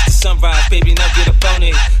rise at the sunrise, baby, now get up on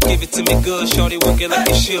it. Give it to me good, shorty, work it like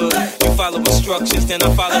you should. You follow instructions, then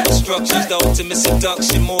I follow instructions. The ultimate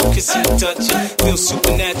seduction, more kissing and touching. Feel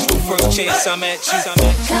supernatural, first chance I'm at you.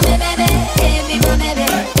 Come here, baby, hey, be my baby,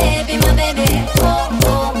 hey, be my baby. Oh,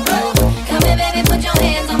 oh, oh. Come here, baby, put your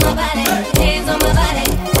hands on my body, hands on my body.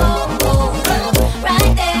 Oh, oh, oh.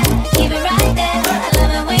 Right there, keep it right there. I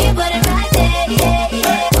love it when you put it right there. Yeah,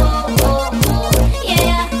 yeah. Oh, oh, oh.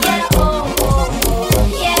 Yeah, yeah. Oh, oh, oh.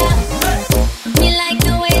 Yeah. Me like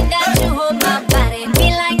the way that you hold my body. Me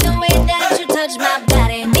like the way that you touch my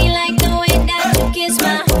body. Me like the way that you kiss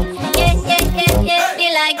my. Yeah, yeah, yeah, yeah. Me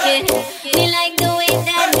like it. Me like the way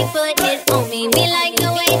that we put it on me. Me like the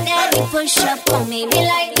way that we push up on me. Me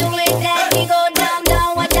like the way that we go down,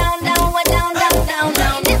 down, down, down, down, down, down,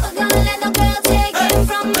 down. Never gonna let no girl take it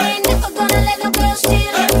from me. Never gonna let no girl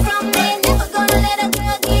steal it from me. Never gonna let a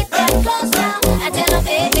girl keep that close now. I tell her,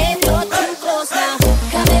 baby, you're too close now.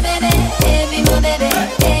 Come here, baby, hey, be my baby,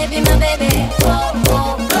 hey, be my baby. Oh,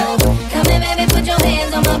 oh, oh. Come here, baby, put your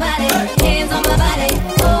hands on my body, hands on my body.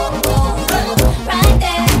 Oh, oh, oh. Right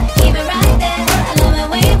there, keep it right there. I love it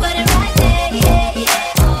when you put it right there. Yeah,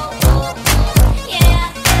 yeah. Oh, oh, oh. Yeah,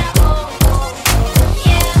 yeah. Oh, oh, oh.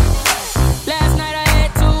 Yeah. Last night I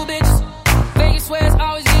had 2 bitches. Vegas where it's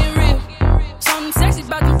always getting real. Something sexy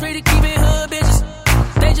about them pretty keep it hood bitches.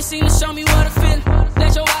 They just seem to show me what I feel.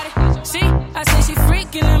 Let your body see. I say she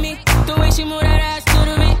freaking on me. The way she move that ass to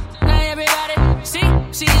the beat. Now everybody see.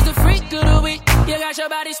 She's the freak of the week. You got your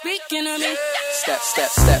body speaking to me. Step, step,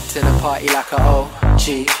 step to the party like a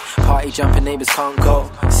OG. Party jumping, neighbors can't go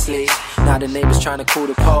sleep. Now the neighbors trying to call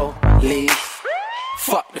the police.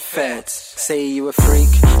 Fuck the feds. Say you a freak,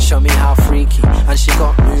 show me how freaky. And she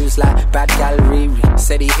got moves like bad gal Riri.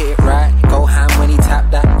 Said he hit it right, go ham when he tapped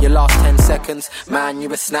that. Your last 10 seconds, man, you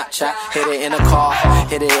a Snapchat. Hit it in a car,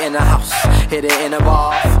 hit it in a house, hit it in a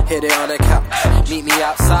bar, hit it on a couch. Meet me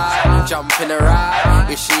outside, jump in a ride.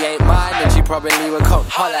 If she ain't mine, then she probably would come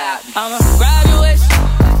holler at me. I'ma grab your waist.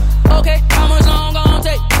 Okay, how much long gon'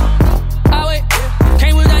 take? I wait,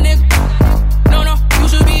 came with that nigga. No, no, you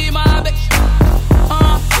should be my bitch.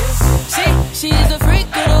 See, she's the freak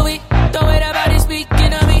of the week. The way that body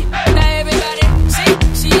speaking to me. Now everybody, see,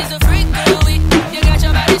 she's the freak of the week. You got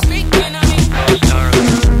your body speaking to me.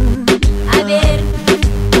 A ver,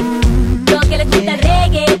 lo que les gusta el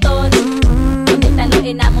reggaetón. ¿Dónde están los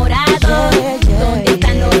enamorados? ¿Dónde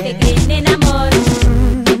están los que tienen amor?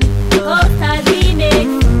 Costa Remix,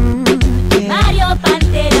 Mario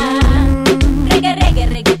Pantera. Reggae, reggae,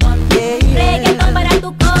 reggaetón. Reggaetón para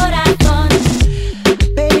tu corazón.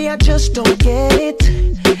 Baby, I just don't get it.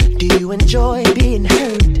 Do you enjoy being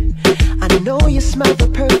hurt? I know you smell the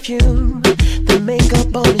perfume, the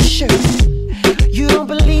makeup on his shirt. You don't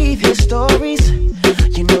believe his stories.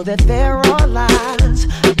 You know that they're all lies.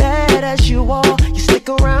 Bad as you are, you stick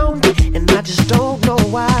around, and I just don't know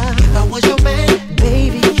why. If I was your man,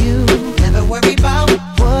 baby, you never worry about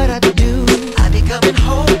what I do. I'd be coming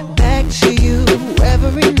home back to you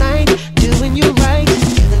every night, doing you right.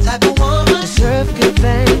 You're the type of woman deserve good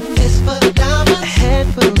things. Fist full of diamonds, a head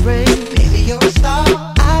full of rain. Baby, you're a star.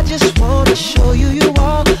 I just wanna show you you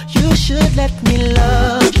are. You should let me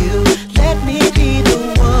love you. Let me be the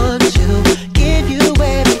one to give you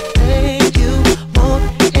everything you want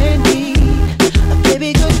and need. A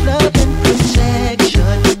baby, good love and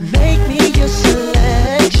protection. Make me your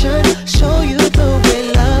selection. Show you the way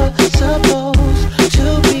love's supposed to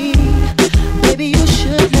be. Baby, you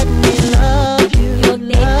should let me love you. Yo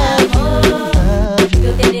te amo,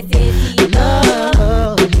 yo te necesito.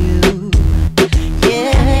 Love you.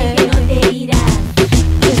 Yeah. Que no te irás.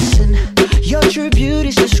 Listen, your true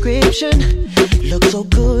beauty's description looks so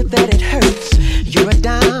good that it hurts. You're a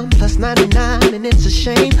dime plus 99, and it's a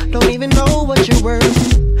shame. Don't even know what you're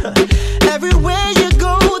worth. Everywhere you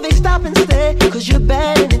go, they stop and stare, 'cause you're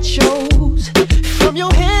bad and it shows. From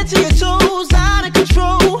your head to your toes, out of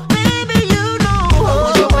control. Baby, you know.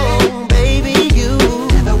 Oh, baby, you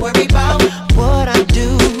never worry about what I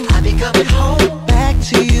do. I be coming home back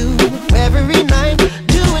to you every night,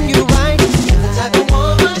 doing you right. You're the type of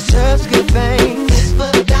woman deserves good things. Fist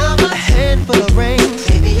full of diamonds, a handful of rings.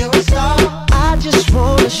 Baby,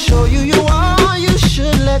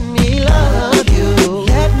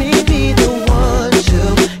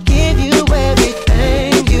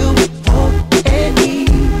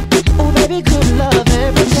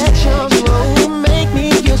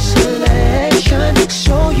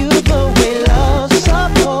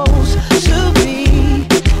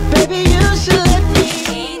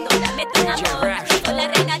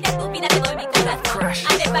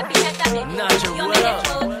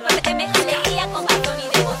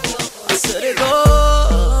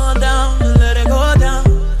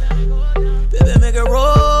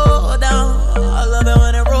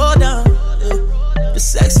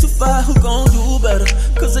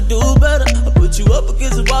 put you up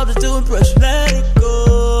against the wall just to impress you. Let it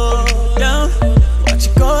go down, watch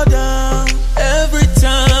it go down every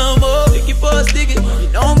time. Oh, lick it for a stick it, you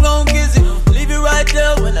know I'm gon' kiss it. Leave it right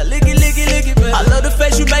there when I lick it, baby. I love the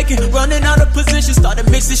face you making, running out of position, started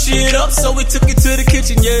mixing shit up, so we took it to the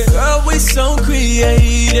kitchen, yeah. Girl, we so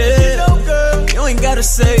creative, you know, girl, you ain't gotta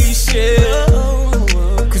say shit,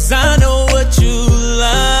 cause I know what you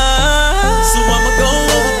like, so I'ma go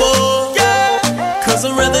overboard, yeah. Cause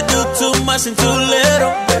I'd rather do too much than too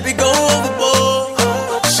little, baby, go overboard.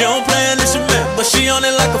 She don't play an instrument, but she on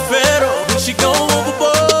it like a fiddle. When she go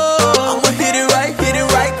overboard, I'ma hit it right,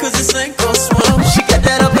 cause this ain't gon' swim. She got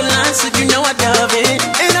that up in line, so you know I love it,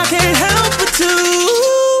 and I can't help but to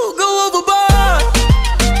go overboard.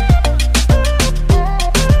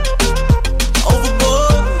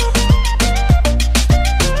 Overboard.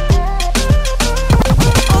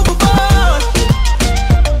 Overboard.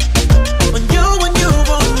 When you,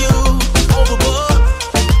 overboard. When you, overboard.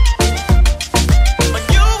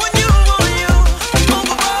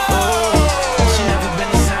 She never been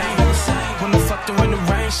the same. When I fucked her in the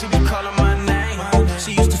rain, she be calling my name.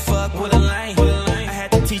 She used to fuck with a lane. I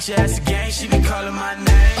had to teach her as a game. She be calling my name.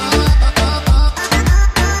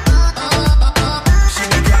 She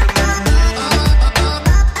be calling my name.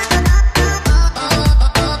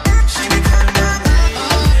 She be calling my name.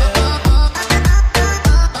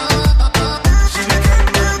 She be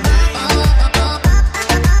calling my name.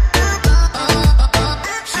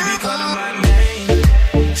 She be calling my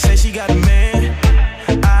name. Say she got a man.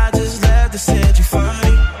 I just love to set you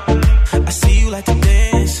funny. I see you like to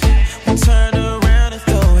dance. We'll turn around and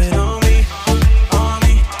throw it on me,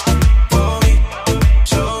 for me,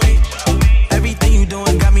 show me. Everything you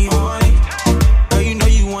doing got me horny. Girl, you know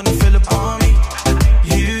you wanna feel upon me.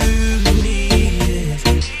 You need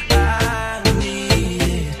it, I need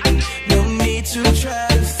it. No need to try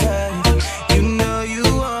to fight. You know you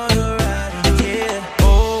wanna ride it, yeah.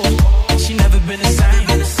 Oh, she never been the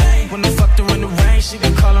same. When I fucked her in the rain, she be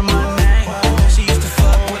calling my name. She used to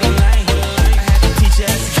fuck with a lane. I had to teach her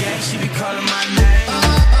as a gang. She be calling my name.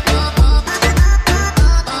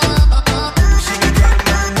 She be calling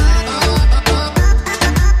my name.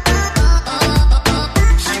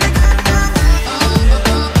 She be calling my name. She be calling my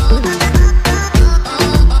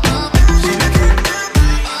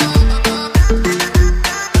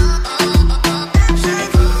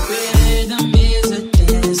Rhythm is a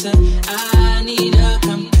dancer. I need a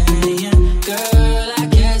companion. Girl, I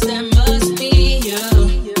guess that must be you.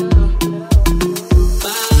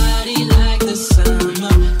 Body like the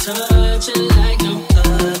summer, touch it like no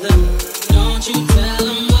other. Don't you tell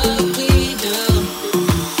 'em what we do.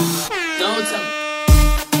 Don't tell 'em.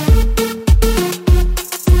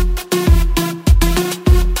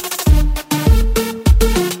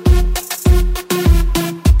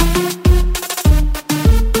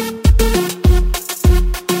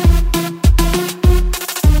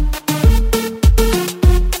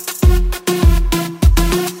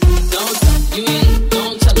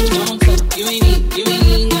 Don't tell 'em, you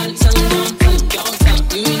ain't gotta tell 'em, don't tell 'em, don't tell 'em,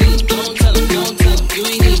 you ain't don't tell 'em, don't tell 'em, you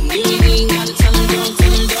ain't gotta tell 'em, don't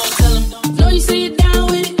tell 'em, don't tell 'em. Know you say you're down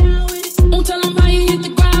with it, won't tell 'em how you hit the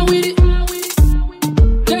ground with it.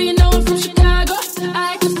 Girl, you know I'm from Chicago,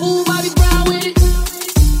 I act a fool, Bobby Brown with it.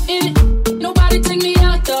 In it, nobody take me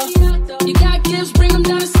out though. You got gifts, bring 'em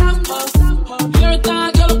down to Southpaw. You're a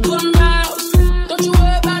thot, girl, put 'em out. Don't you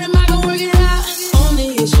worry about him, I gon' work it out. Only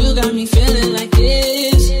it's you got me feeling like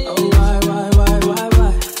this. Oh, why?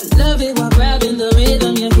 I love it while grabbing the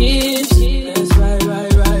rhythm, your hips. That's right.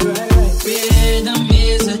 Rhythm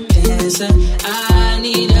is a dancer. I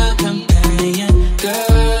need a companion.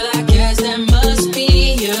 Girl, I guess that must be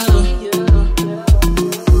you.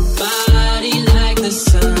 Body like the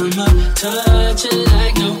summer, touch it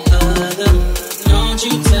like no other. Don't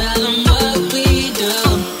you tell 'em what we do.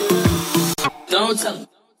 Don't tell 'em.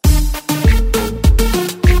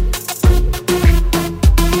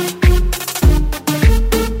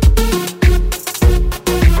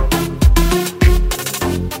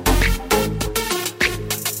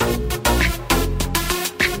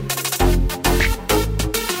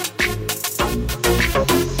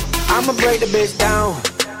 I'ma break the bitch down.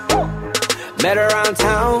 Met her around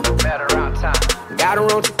town. Got her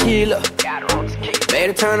on tequila. Made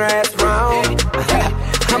her turn her ass around.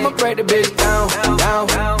 I'ma break the bitch down.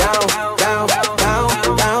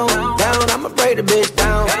 I'ma break the bitch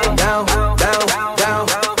down.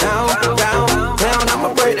 I'ma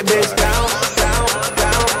break the bitch down.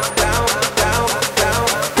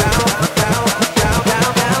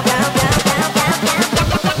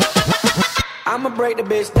 I'ma break the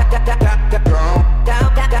bitch down.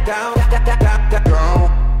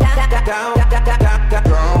 down, down, down, down,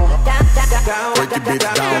 down. Break your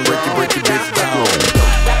bitch down, break your bitch down.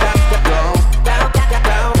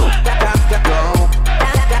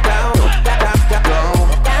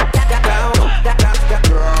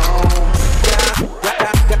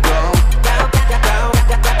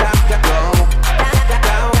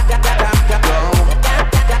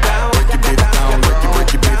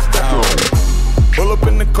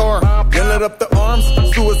 Up the arms,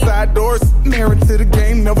 suicide doors, married to the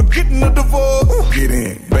game, never getting a divorce. Get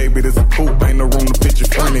in, baby, this a coupe, ain't no room to fit your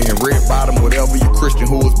friend in. Red bottom, whatever you Christian,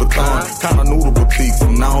 who is baton. Kinda noodle boutiques,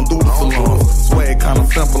 and I don't do the salons. Swag kinda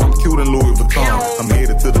simple, I'm cute in Louis Vuitton. I'm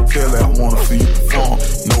headed to the telly, I wanna see you perform.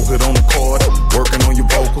 No hit on the chord, working on your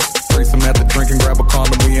vocals. Spray some at the drink and grab a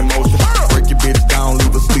condom, we in motion. Break your bitch down, leave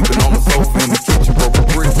her sleeping on the sofa in the kitchen, broke a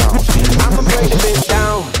brick down. I'ma break the bitch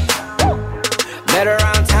down, let her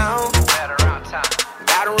around town.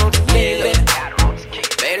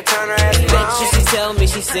 Tell me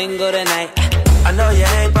she's single tonight. I know you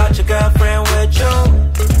ain't brought your girlfriend with you.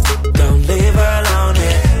 Don't leave her alone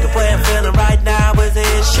here. The way I'm feeling right now is the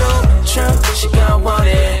issue. True, she gon' want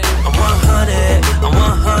it. I'm 100, I'm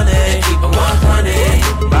 100, keep it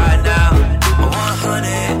 100. Right now, I'm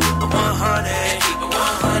 100, I'm 100, keep it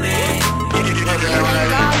 100. You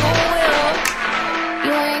ain't got no will,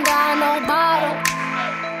 you ain't got no bottle.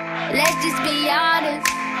 Let's just be honest,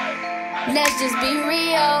 let's just be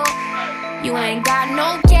real. You ain't got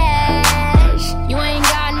no cash, you ain't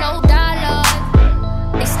got no dollars.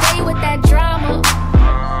 They stay with that drama.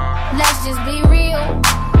 Let's just be real.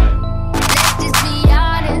 Let's just be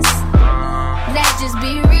honest. Let's just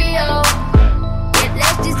be real. Yeah,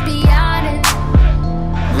 let's just be honest.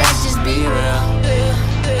 Let's just be real.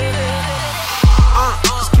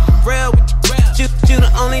 Just keep it real with you. You the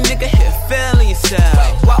only nigga here feeling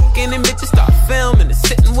yourself. Walk in and bitches start filming and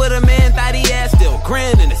sitting with a man, thought he ass still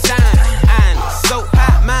grinning the sign. So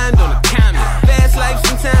hot, mind on the comment. Fast life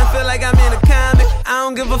sometimes feel like I'm in a comic. I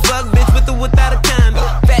don't give a fuck, bitch, with or without a condom.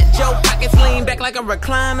 Fat Joe pockets lean back like a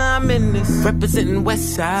recliner. I'm in this. Representing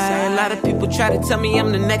West Side. A lot of people try to tell me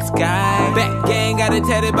I'm the next guy. Back gang got it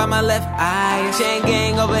tatted by my left eye. Chain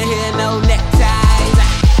gang over here, no neckties.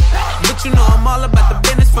 But you know I'm all about the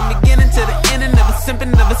business from beginning to the end. And never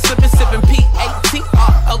simping, never slipping, sipping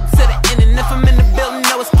P-A-T-R-O to the end. And if I'm in the building,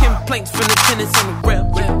 know it's complaints from the tenants on the real.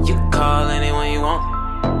 You can call anyone you want.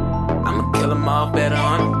 I'ma kill them all better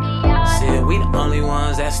on it. Shit, we the only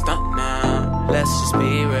ones that stunt now. Let's just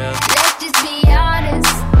be real. Let's just be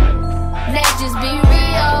honest. Let's just be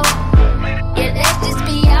real. Yeah, let's just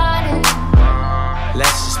be honest.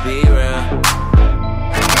 Let's just be real.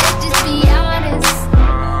 Let's just be honest.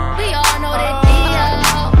 We all know that deal.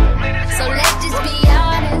 So let's just be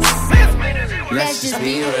honest. Let's just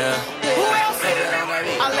be real.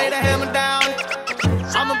 I lay the hammer down.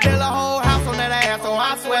 I'ma build a whole house on that ass, so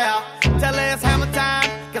I swear. Tell her it's hammer time,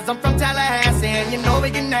 cause I'm from Tallahassee, and you know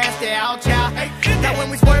we get nasty out, child. Now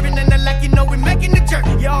when we swerving in the lack, you know we making the jerk.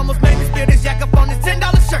 You almost made me spill this yak up on this $10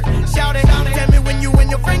 shirt. Shout it out, tell me when you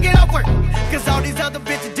and your friend get off work, cause all these other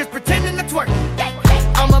bitches just pretending to twerk.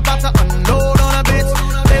 I'm about to unload on a bitch.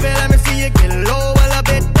 Baby, let me see you get low a little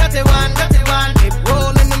bit. Dirty wine, keep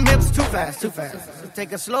rolling them hips too fast, too fast. So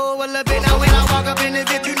take it slow a little bit. Now when I walk up in this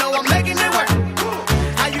bitch, you know I'm making it work.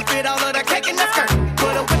 How you fit all of that cake in that skirt?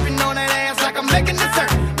 Put a whipping on that ass like I'm making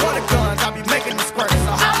dessert. For the guns, I'll be making the squirt.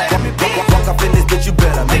 So holla at me, bitch. Walk up in this bitch, you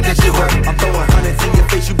better make that shit work. I'm throwing hundreds in your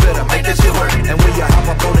face, you better make that shit work. And when you hop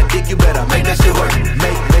up on the dick, you better make that shit work.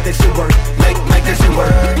 Make that shit work. Make that shit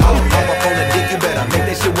work. Hop up on the dick, you better make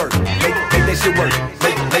that shit work. Make that shit work.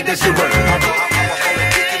 Make that shit work. Hop up on the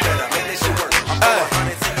dick, you better make that shit work. I'm throwing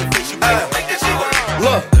hundreds in your face, you better make that shit work.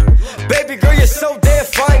 Look, baby girl, you're so damn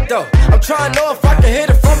fine though. I'm trying to know if I can hit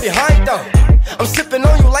it from behind though. I'm sipping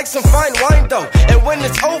on you like some fine wine though. And when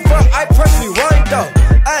it's over, I press rewind though.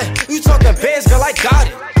 Ay, you talking bands, girl, I got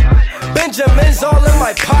it. Benjamin's all in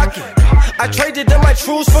my pocket. I traded in my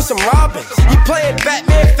trues for some robins. You playing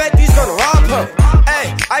Batman, Fetty's gonna rob him.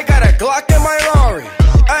 Ay, I got a Glock in my Rari.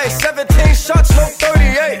 Ay, 17 shots, no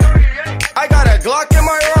 38. I got a Glock in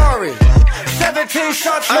my Rari. 17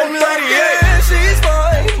 shots, no 38. Yeah, she's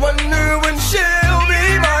mine. Wonder when she'll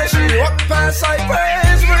be mine. She walked past like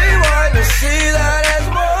praise, rewind to see that ass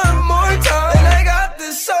one more time. And I got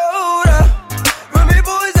this soda. Remy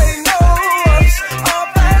boys ain't know us. All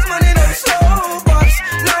fast money, no slow bucks.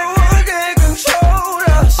 No one can control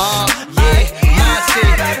us. Yeah, my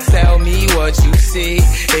shit. Tell me what you see.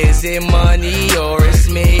 Is it money or it's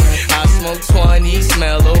me? I smoke 20,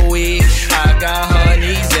 smell a weed. I got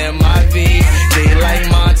honeys in my V. They like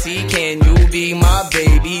Monty, can you be my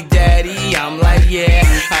baby daddy? daddy? I'm like, yeah.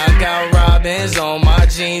 I got robins on my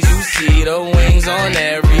jeans. You see the wings on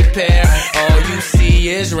every pair. All you see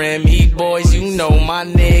is Remy boys. You know my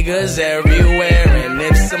niggas everywhere. And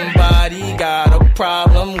if somebody got a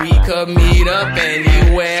problem, we could meet up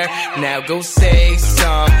anywhere. Now go say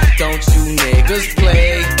some. Don't you niggas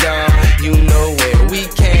play dumb. You know where we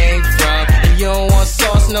came from. And you don't want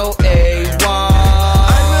sauce, no A1.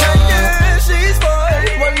 I'm like, yeah, she's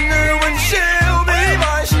fine. Wonder when she'll be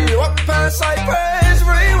mine. She walked past Cypress,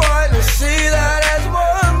 rewind and see that as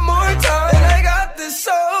one more time. And I got this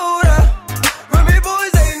soda. Remy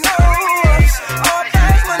boys, they know us. All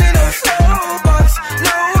cash money, no slow bucks.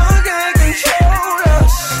 No one can control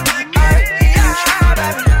us.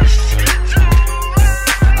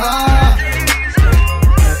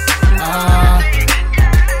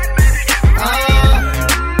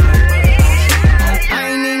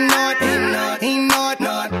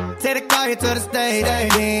 To the stage,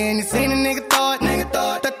 then you seen a nigga thought,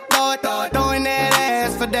 throwing that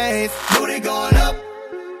ass for days. Booty going up,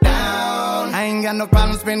 down. I ain't got no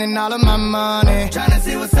problem spending all of my money, tryna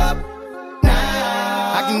see what's up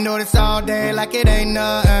now. I can do this all day like it ain't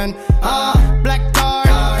nothing. Black card,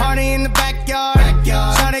 party in the backyard.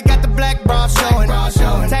 Shawty got the black bra showing,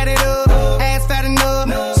 tatted up, ass fat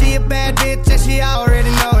enough. She a bad bitch and she already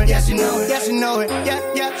know it. Yeah, she know it. Yeah, she know it.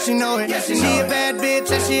 Yeah, she know it. Yeah, she a bad bitch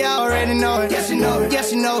and she already know it. Yeah, she know it. Yeah,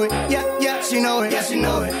 she know it. Yeah, she know it. Yeah, she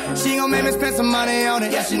know it. She gon' make me spend some money on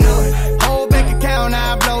it. Yeah, she know it. Whole bank account,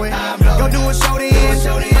 I blow it. Go do a show then,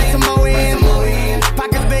 bring some more in.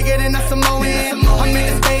 Pockets bigger than a Samoan. I'm in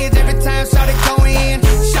the stage every time Shawty go in.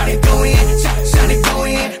 Shawty go in. Shawty go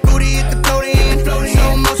in. Booty hit the float in. Slow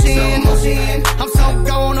motion. I'm so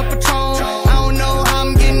gone on Patron. I don't know how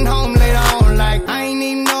I'm getting home later on. Like I ain't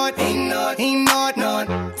even know it. Ain't know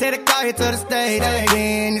it. Take the car here to the stage.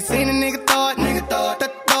 Then you seen a nigga thought,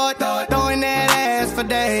 throwing that ass for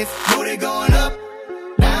days. Booty going up,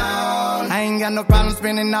 down. I ain't got no problem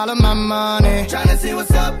spending all of my money, tryna see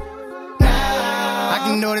what's up now. I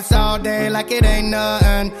can do this all day like it ain't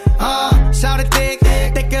nothing. Shout it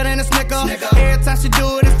thicker than a snicker. Every time she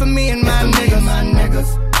do it, it's for me and my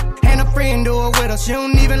niggas. And a friend do it with her. She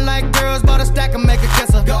don't even like girls, but a stack and make her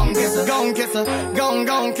kiss her. Gon' kiss her, gon' kiss her,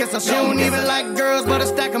 gon' kiss her. She don't even like girls, but a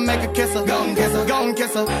stack and make her kiss her. Gon' kiss her, gon'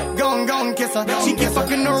 kiss her, gon' kiss her. She keep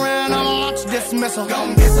fucking around, I'll launch dismissal.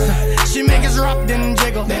 Gon' kiss her. She make us rock, then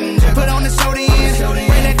jiggle. Put on the show then,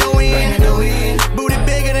 bring that dough in. Booty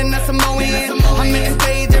bigger than a Samoan. I'm in the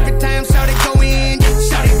stage every time Shawty go in.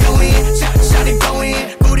 Shawty go in, Shawty go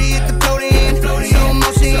in. Booty hit the float in, slow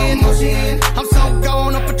motion. I'm so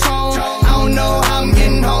gone on Patron. I don't know how I'm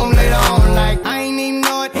getting home later on. Like I ain't even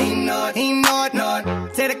know it.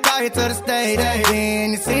 Take the car here to the stage.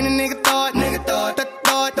 Then you seen a nigga thought,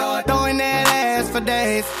 throwing that ass for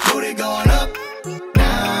days. Booty going up,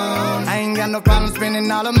 down. I ain't got no problem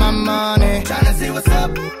spending all of my money, tryna see what's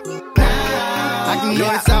up now. I can do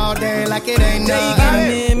this all day like it ain't nothing.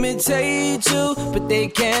 They can imitate you, but they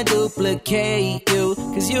can't duplicate you.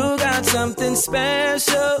 Cause you got something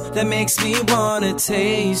special that makes me wanna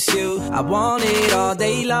taste you. I want it all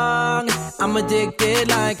day long. I'm addicted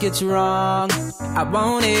like it's wrong. I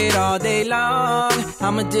want it all day long.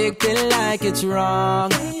 I'm addicted like it's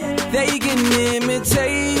wrong. They can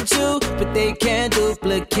imitate you, but they can't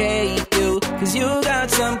duplicate you. Cause you got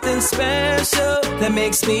something special that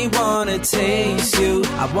makes me wanna taste you.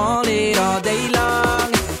 I want it all day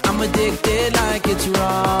long. I'm addicted like it's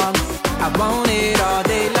wrong. I want it all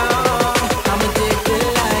day long. I'm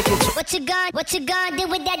addicted like it's wrong. What you gonna do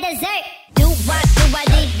with that dessert? Do what,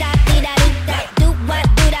 dee da, dee da, dee da. Do what,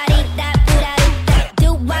 do da, dee da, do da, dee da. Do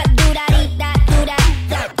what, do da, dee da, do da,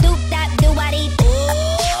 da. Do that, do what, dee da.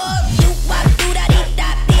 Do what, do da, dee da,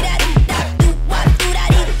 dee da, dee da. Do what, do da,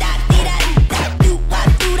 dee da, dee da, dee da. Do what,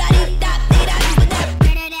 do da, dee da, dee da, dee da.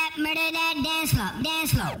 Murder that,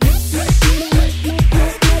 dance floor.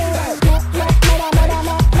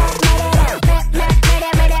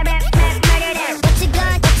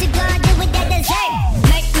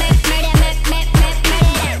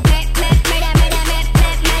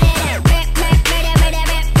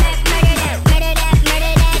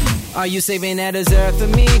 Are you saving that dessert for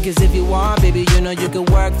me? Cause if you want, baby, you know you can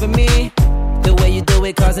work for me. The way you do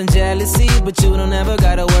it causing jealousy, but you don't ever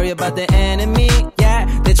gotta worry about the enemy. Yeah,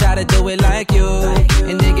 they try to do it like you,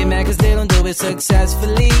 and they get mad cause they don't do it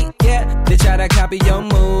successfully. Yeah, they try to copy your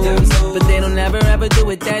moves, but they don't ever ever do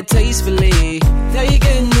it that tastefully. They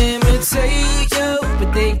can imitate you,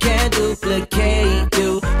 but they can't duplicate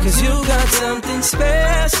you. Cause you got something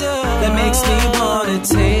special that makes me wanna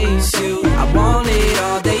taste you. I want it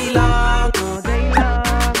all day long.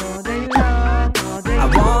 I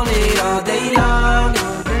want it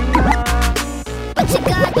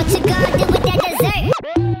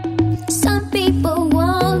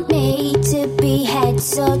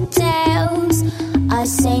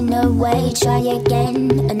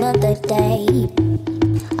another day.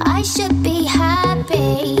 I should be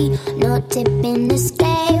happy, not tipping the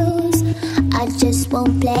scales. I just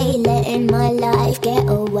won't play, letting my life get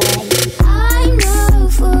away. I'm no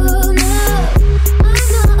fool, no, I'm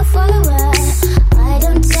not a follower. I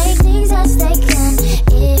don't take things as they come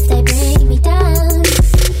if they bring me down.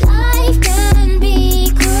 Life can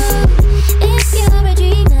be cruel if you're a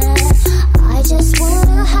dreamer. I just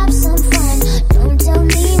wanna have some fun. Don't tell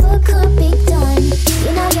me what could be done.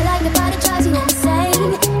 You know you like it, but it drives you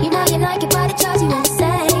insane. You know you like it, but it drives you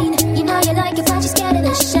insane. You know you like it, but you're scared of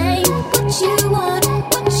the shame. What you want,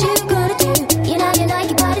 what you gonna do? You know you like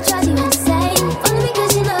it, but it drives you insane. Only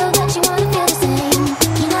because you know that you wanna feel the same.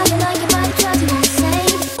 You know you like it, but it drives you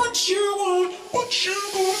insane. What you want, what you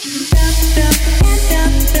gonna do?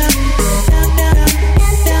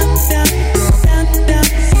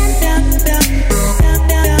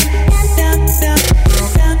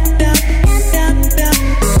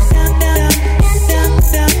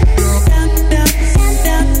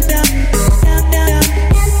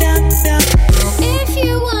 If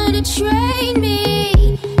you wanna train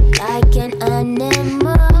me like an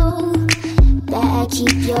animal, better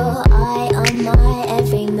keep your eye on my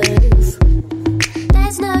every move.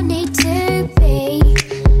 There's no need to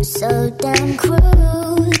be so damn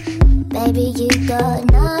cruel. Baby, you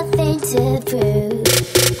got nothing to prove.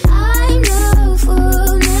 I'm no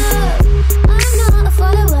fool, no, I'm not a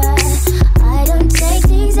follower. I don't take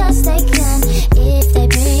things as they come if they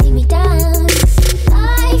bring me down.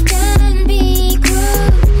 Life can be cruel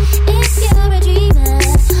if you're a dreamer.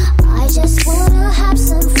 I just wanna have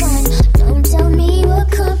some fun. Don't tell me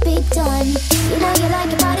what could be done. You know you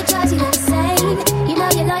like it, but it drives you insane. You know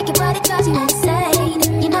you like it, but it drives you insane.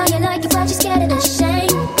 You know you like it, but you're scared of the shame.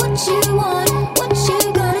 What you want, what you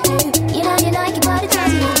gonna do? You know you like it, but it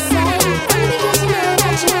drives you insane. Only because you know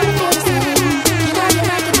that you wanna feel the same. You know you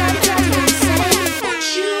like it, but it drives you insane. What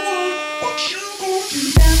you want, what you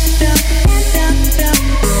gonna do?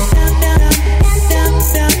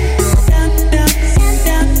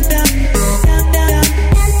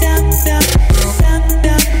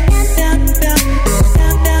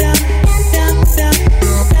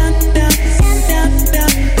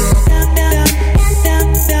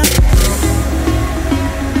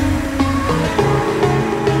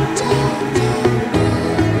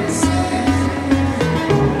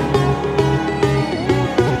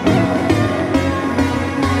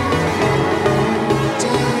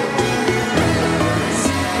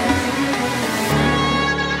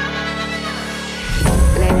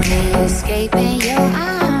 Let me escape in your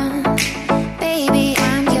arms. Baby,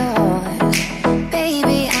 I'm yours.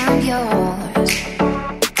 Baby, I'm yours.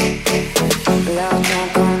 Love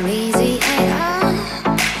won't come easy at all.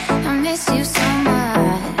 I miss you so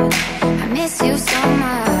much. I miss you so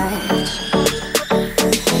much.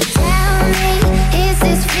 Tell me, is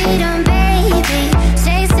this freedom, baby?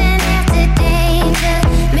 Chasing after danger,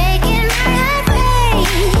 making my heart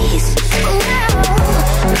race. Whoa,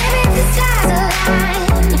 maybe the stars align.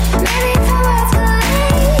 Maybe the world's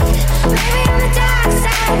collide. Maybe on the dark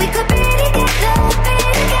side we could be together, be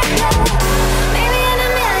together. Maybe in a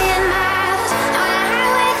million miles on a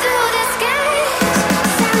highway through the skies.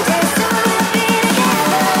 Someday soon we'll be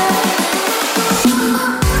together.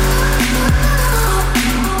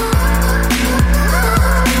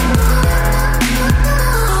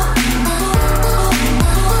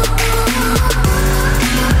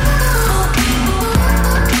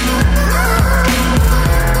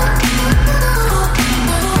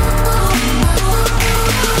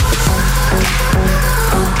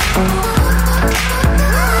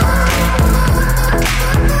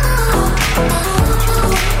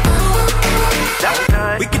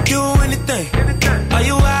 We could do anything. Are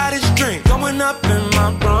you out of drink? Going up in my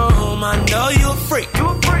room. I know you a freak.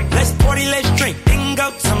 Let's party, let's drink. Then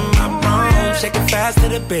go to my room. Shake it fast to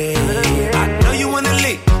the bed. I know you wanna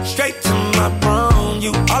leap straight to my room.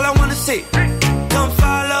 You all I wanna see. Come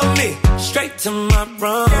follow me straight to my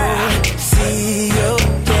room. See you,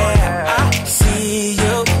 yeah. I see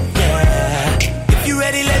you, yeah. If you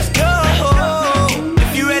ready, let's go.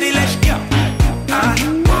 If you ready, let's go. I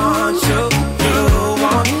want you. You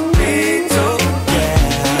want me too,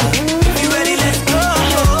 yeah. If you ready, let's go.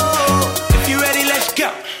 If you ready, let's go.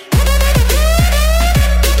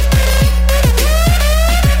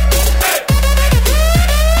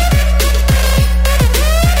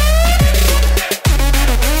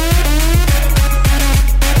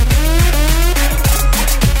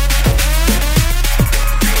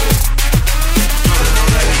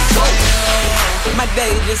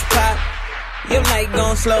 Day just pop, your night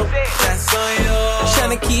gon' slow. That's on you.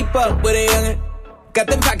 Tryna keep up with a youngin'. got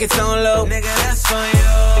them pockets on low. Nigga, that's on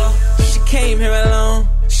you. She came here alone,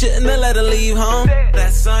 shouldn't have let her leave home.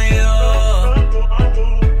 That's on you.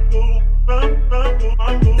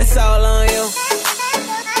 That's all on you.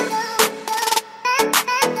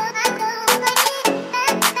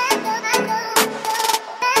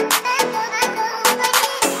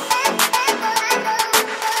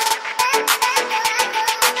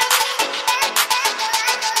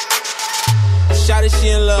 Shawty, she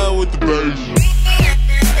in love with the bass.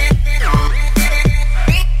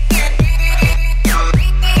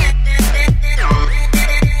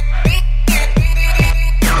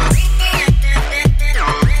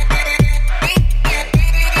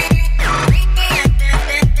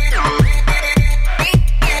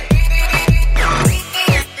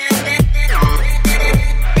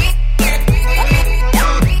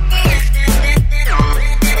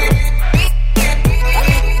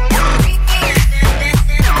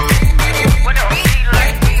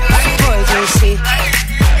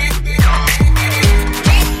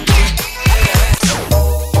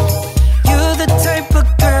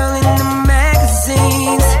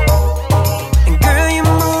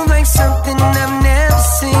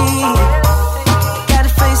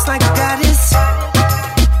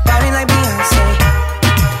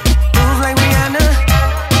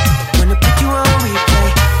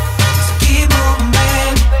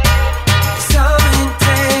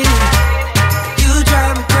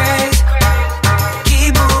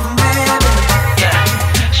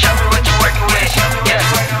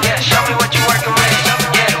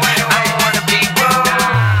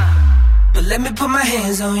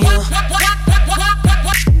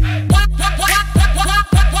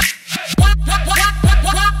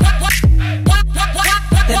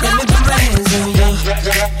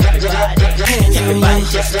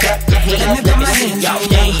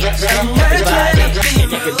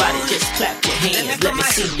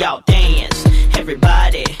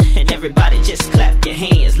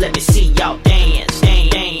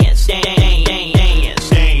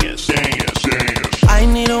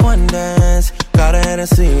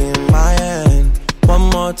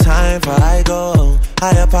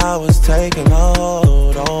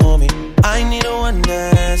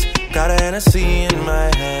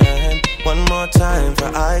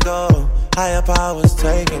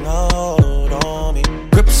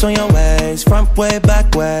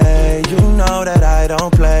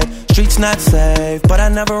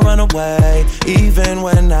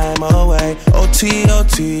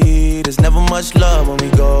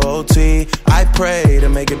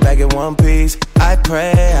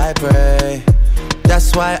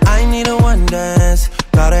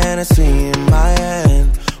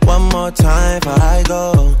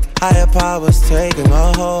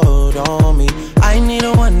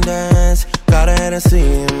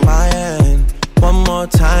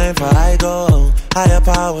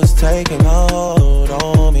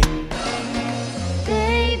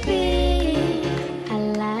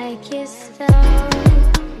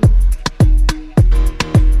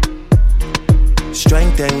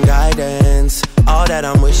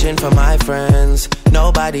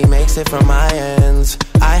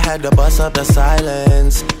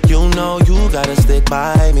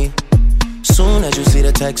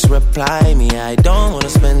 Reply me, I don't wanna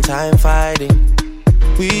spend time fighting.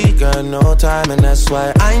 We got no time and that's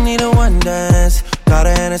why I need a one dance. Got a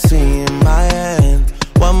Hennessy in my hand.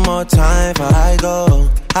 One more time before I go.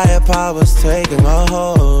 Higher powers taking a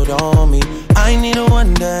hold on me. I need a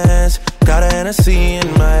one dance. Got a Hennessy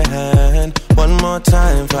in my hand. One more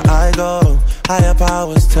time before I go. Higher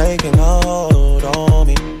powers taking a hold on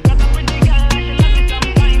me.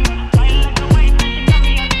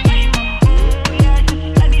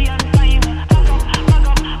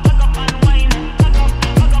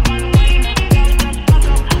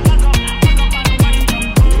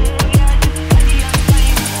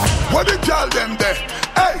 What the girl them there?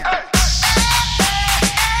 Hey, hey.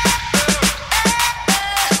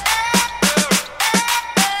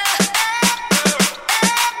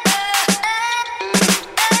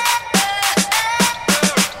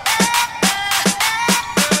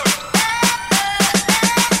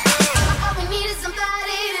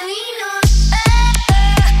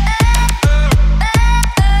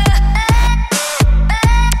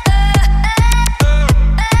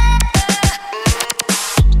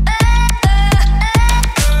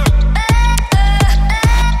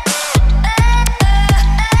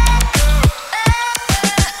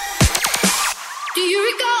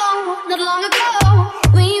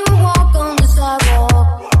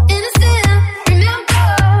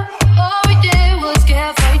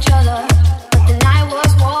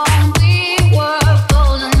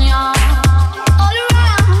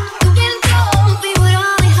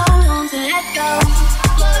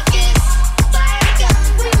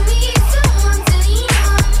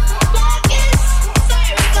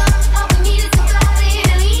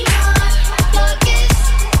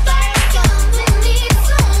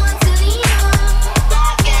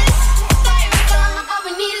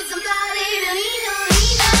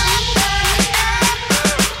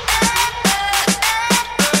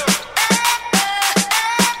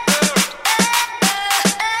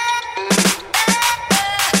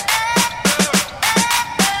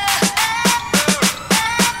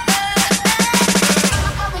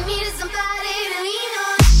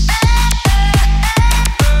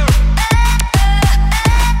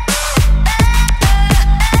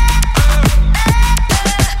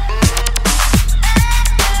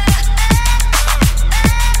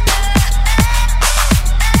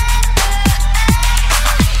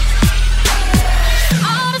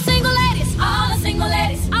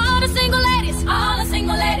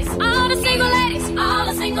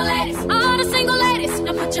 single ladies, all the single ladies.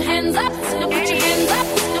 Now put your hands up, now put your hands up,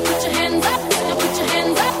 now put your hands up, now put your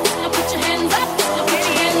hands up, now put your hands up, now put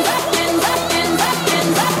your hands up, hands up,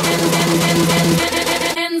 hands up, hands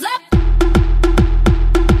up, hands up.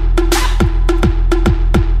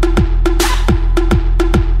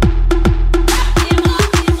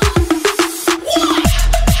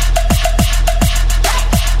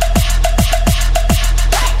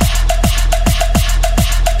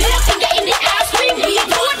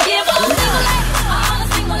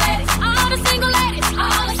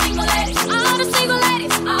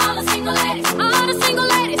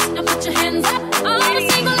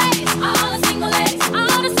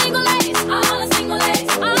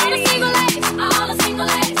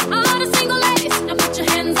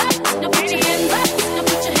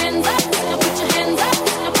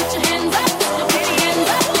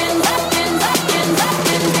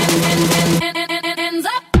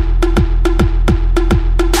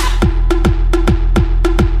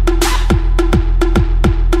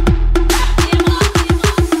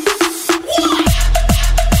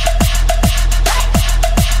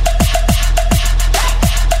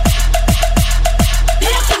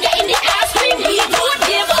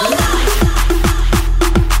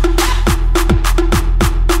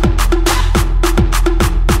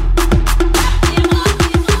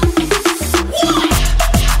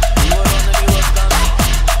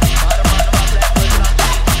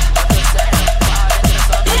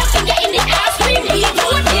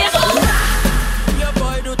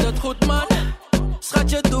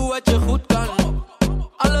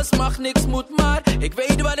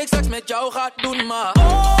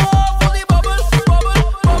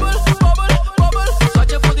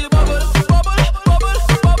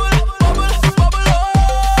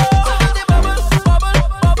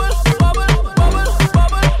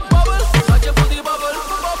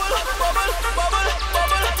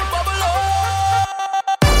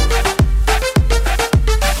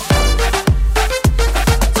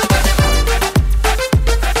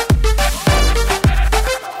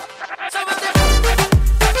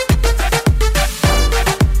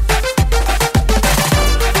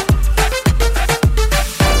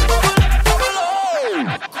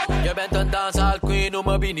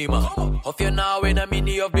 Of je nou in een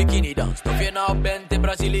mini of bikini danst, of je nou bent in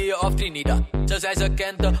Brazilië of Trinidad. Ze zei ze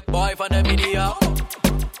kent de boy van de media.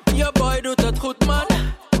 Je boy doet het goed man,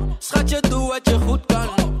 schatje doe wat je goed kan.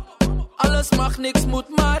 Alles mag, niks moet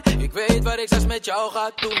maar, ik weet wat ik straks met jou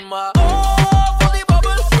ga doen maar. Oh, voel die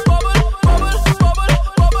babbel, babbel, babbel, babbel,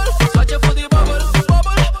 babbel. Schatje voel die babbel,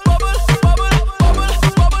 babbel, babbel, babbel, babbel,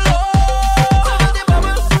 babbel.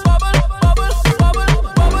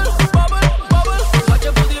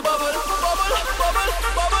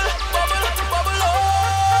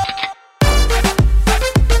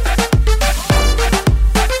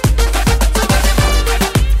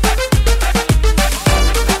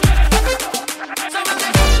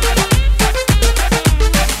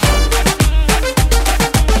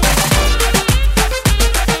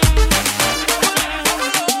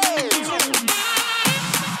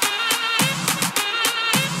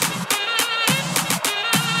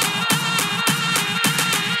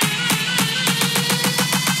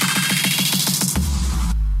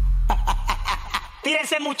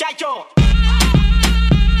 Tírense, muchacho.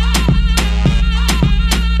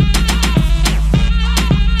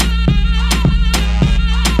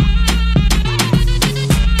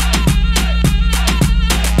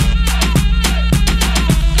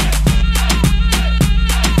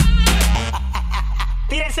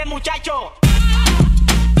 Tírense, muchacho.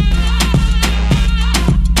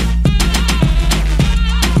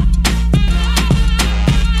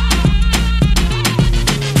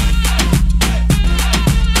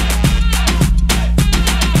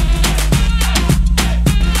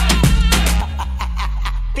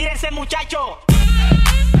 Tírense, muchacho.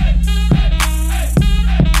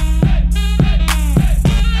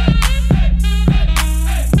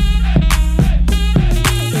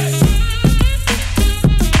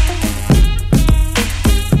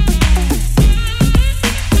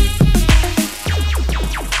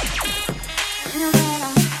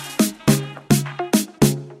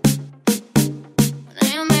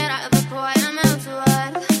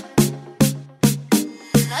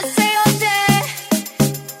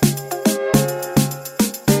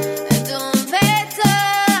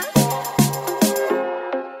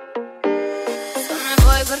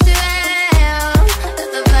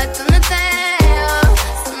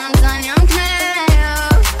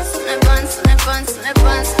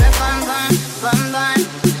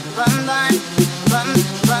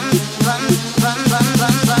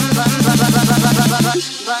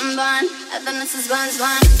 nasıl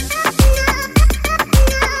zvan.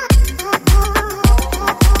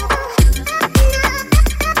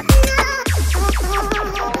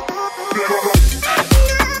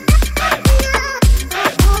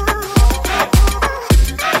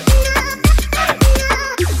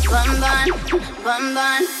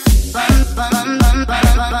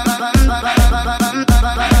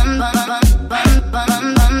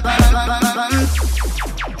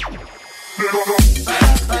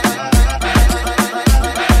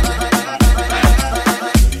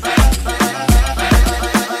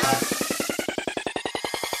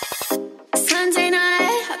 Sunday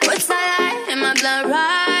night, I put starlight in my blood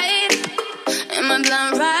right, in my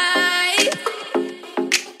blood right.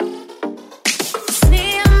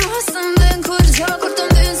 Sneam som den kurs, jag kort om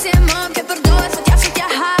du ser mörker för då för jag fick jag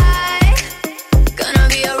high. Gonna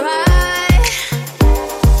be alright.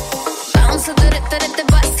 Bounce to the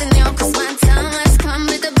bustin', jag cause my time has come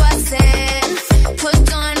with the bustin'.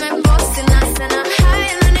 Put on my Boston, and I'm high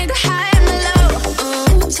and the nigga high and the low.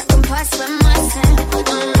 Check on pass with my sin.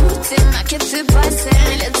 I get to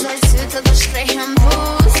buzzing, let's ut och då spray en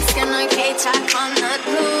boost. Ska nog cage on the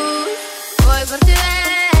roof. Boy, but du är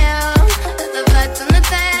det vet om det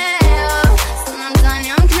är som en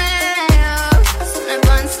Danyo knä. Som är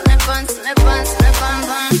band, som är band, som är band, som är band,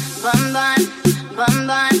 band, band,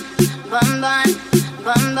 band, band, band, band,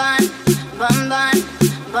 band, band, band,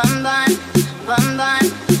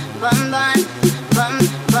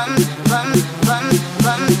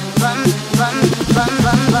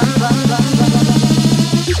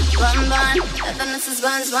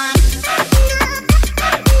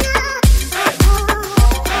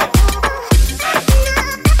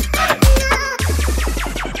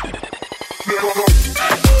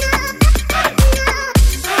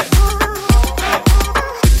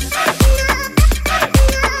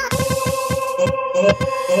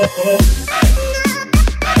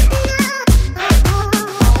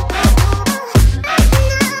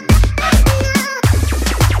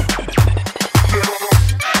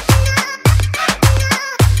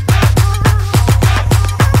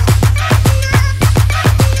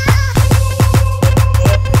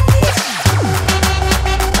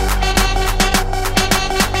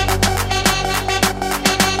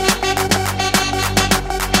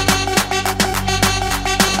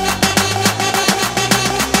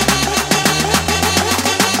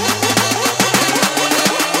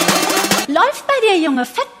 Läuft bei dir, Junge?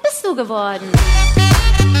 Fett bist du geworden.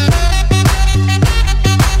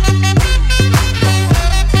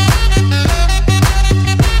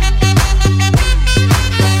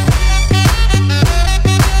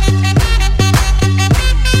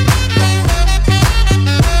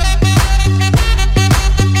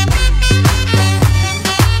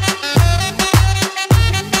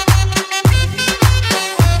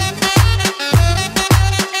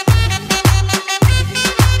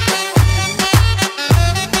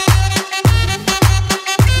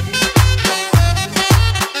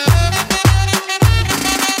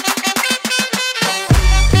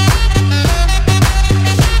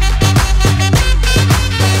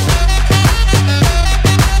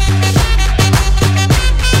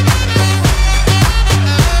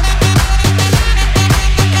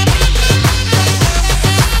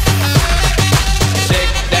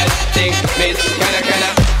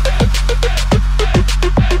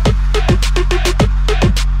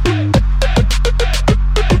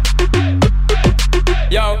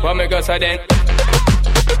 So then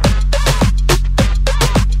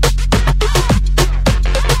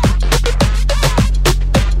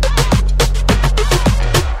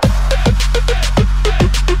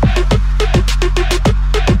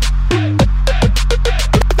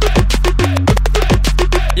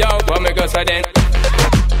yo, what me go so then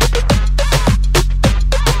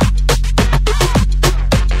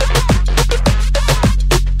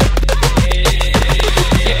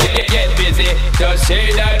just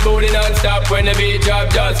shake that booty non-stop when the beat drop.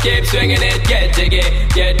 Just keep swinging it, get jiggy.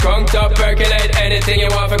 Get crunked up, percolate anything you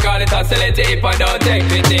want for call it hostility. If I don't take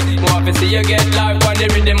pity, want to see you get live on the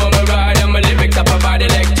rhythm of my ride. And my lyrics up about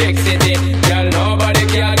electricity. Girl, nobody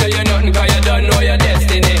can do you nothing cause you don't know your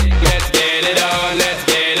destiny. Let's get it on, let's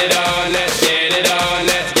get it on, let's get it on,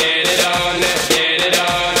 let's get it on, let's get it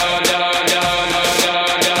on.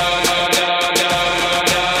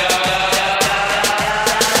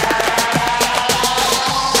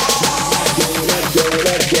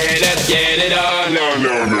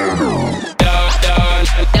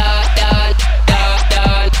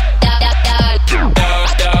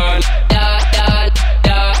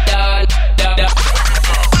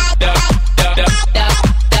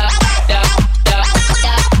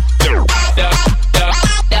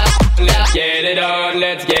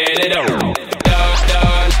 get it on.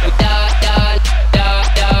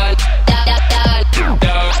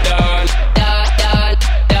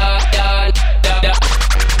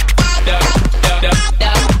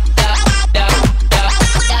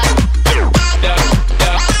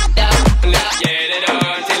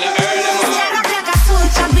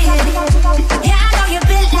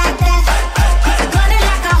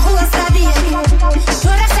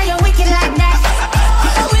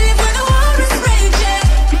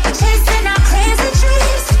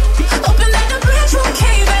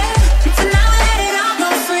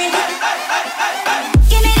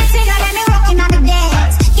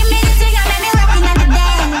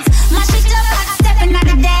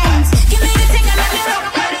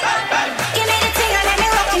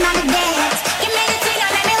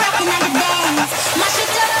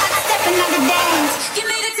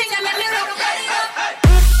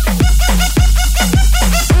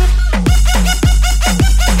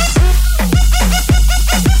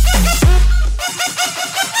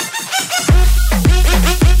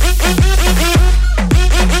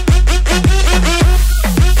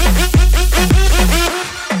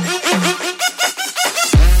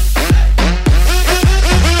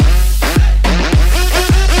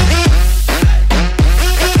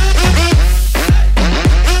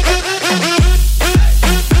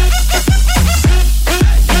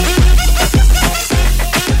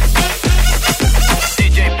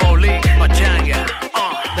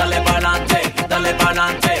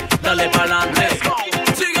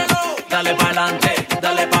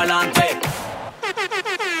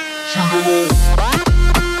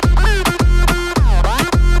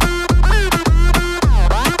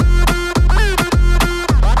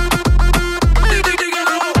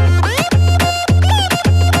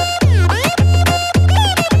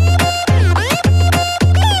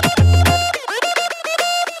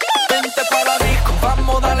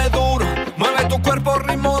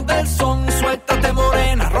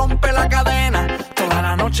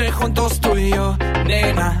 Juntos tú y yo,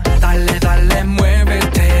 nena, dale, dale,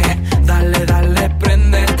 muévete, dale, dale,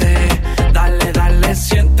 préndete, dale, dale,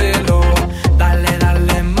 siéntelo, dale,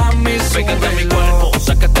 dale, mami, súbelo. Pégate a mi cuerpo,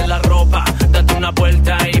 sácate la ropa, date una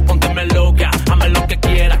vuelta y pónteme loca, hazme lo que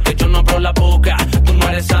quieras, que yo no abro la boca, tú no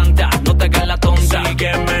eres santa, no te hagas la tonta.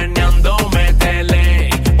 Sigue meneando, métele,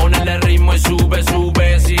 ponele ritmo y sube,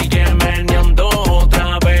 sube, sigue meneando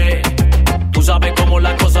otra vez, tú sabes cómo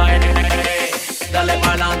la cosa es. Dale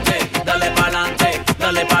pa'lante, dale pa'lante,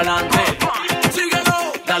 dale pa'lante.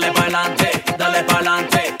 Síguelo. Dale pa'lante, dale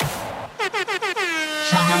pa'lante.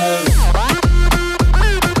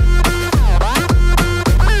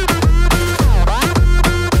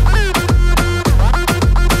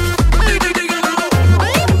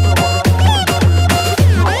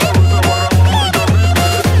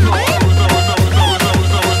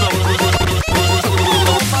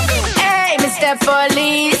 Hey, Mr.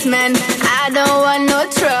 Policeman, I don't want no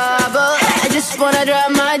trouble. I just wanna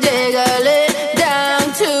drop my jiggle it down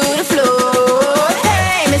to the floor.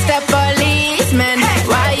 Hey, Mr. Policeman,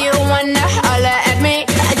 why you wanna holler at me?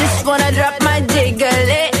 I just wanna drop my jiggle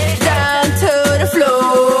it down to the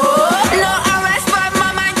floor. No arrest, but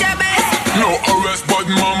my mind your business. No arrest, but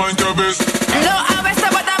my mind your business. No arrest,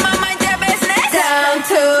 but my mind your business. Down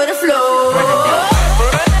to the floor.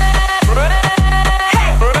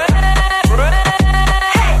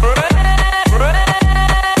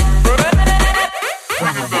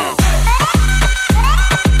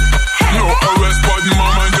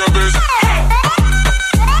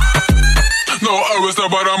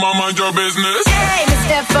 But I'ma mind your business. Hey,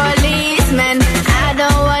 Mr. Policeman, I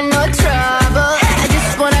don't want no trouble. I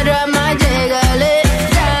just wanna drop my jiggle it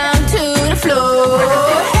down to the floor.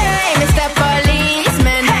 Hey, Mr.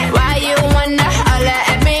 Policeman, why you wanna holler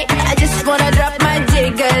at me? I just wanna drop my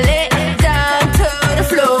jiggle it down to the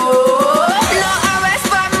floor. No arrest,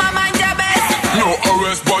 but my mind your business. No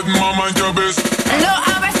arrest, but my mind your business. No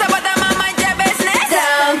arrest, but my mind your business.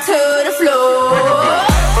 Down to the floor.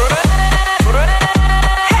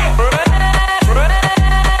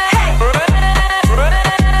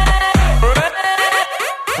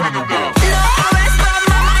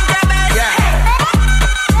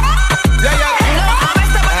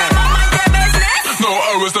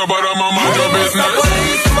 But I'm a mind your business.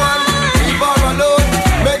 Policeman, leave her alone.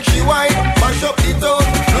 Make she whine, mash up the tone.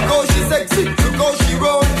 Look how she sexy, look how she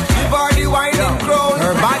roll. Give her the whining crown.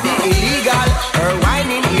 Her body illegal, her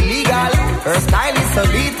whining illegal. Her style is so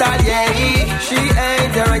lethal, yeah. She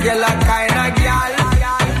ain't a regular kind of gal.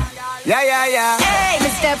 Yeah, yeah, yeah. Hey,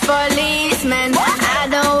 Mr. Policeman, I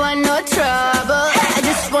don't want no trouble. I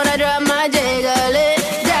just wanna drop my jiggle it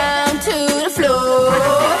down to the floor.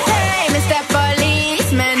 Hey, Mr.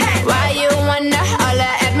 Policeman, Why you wanna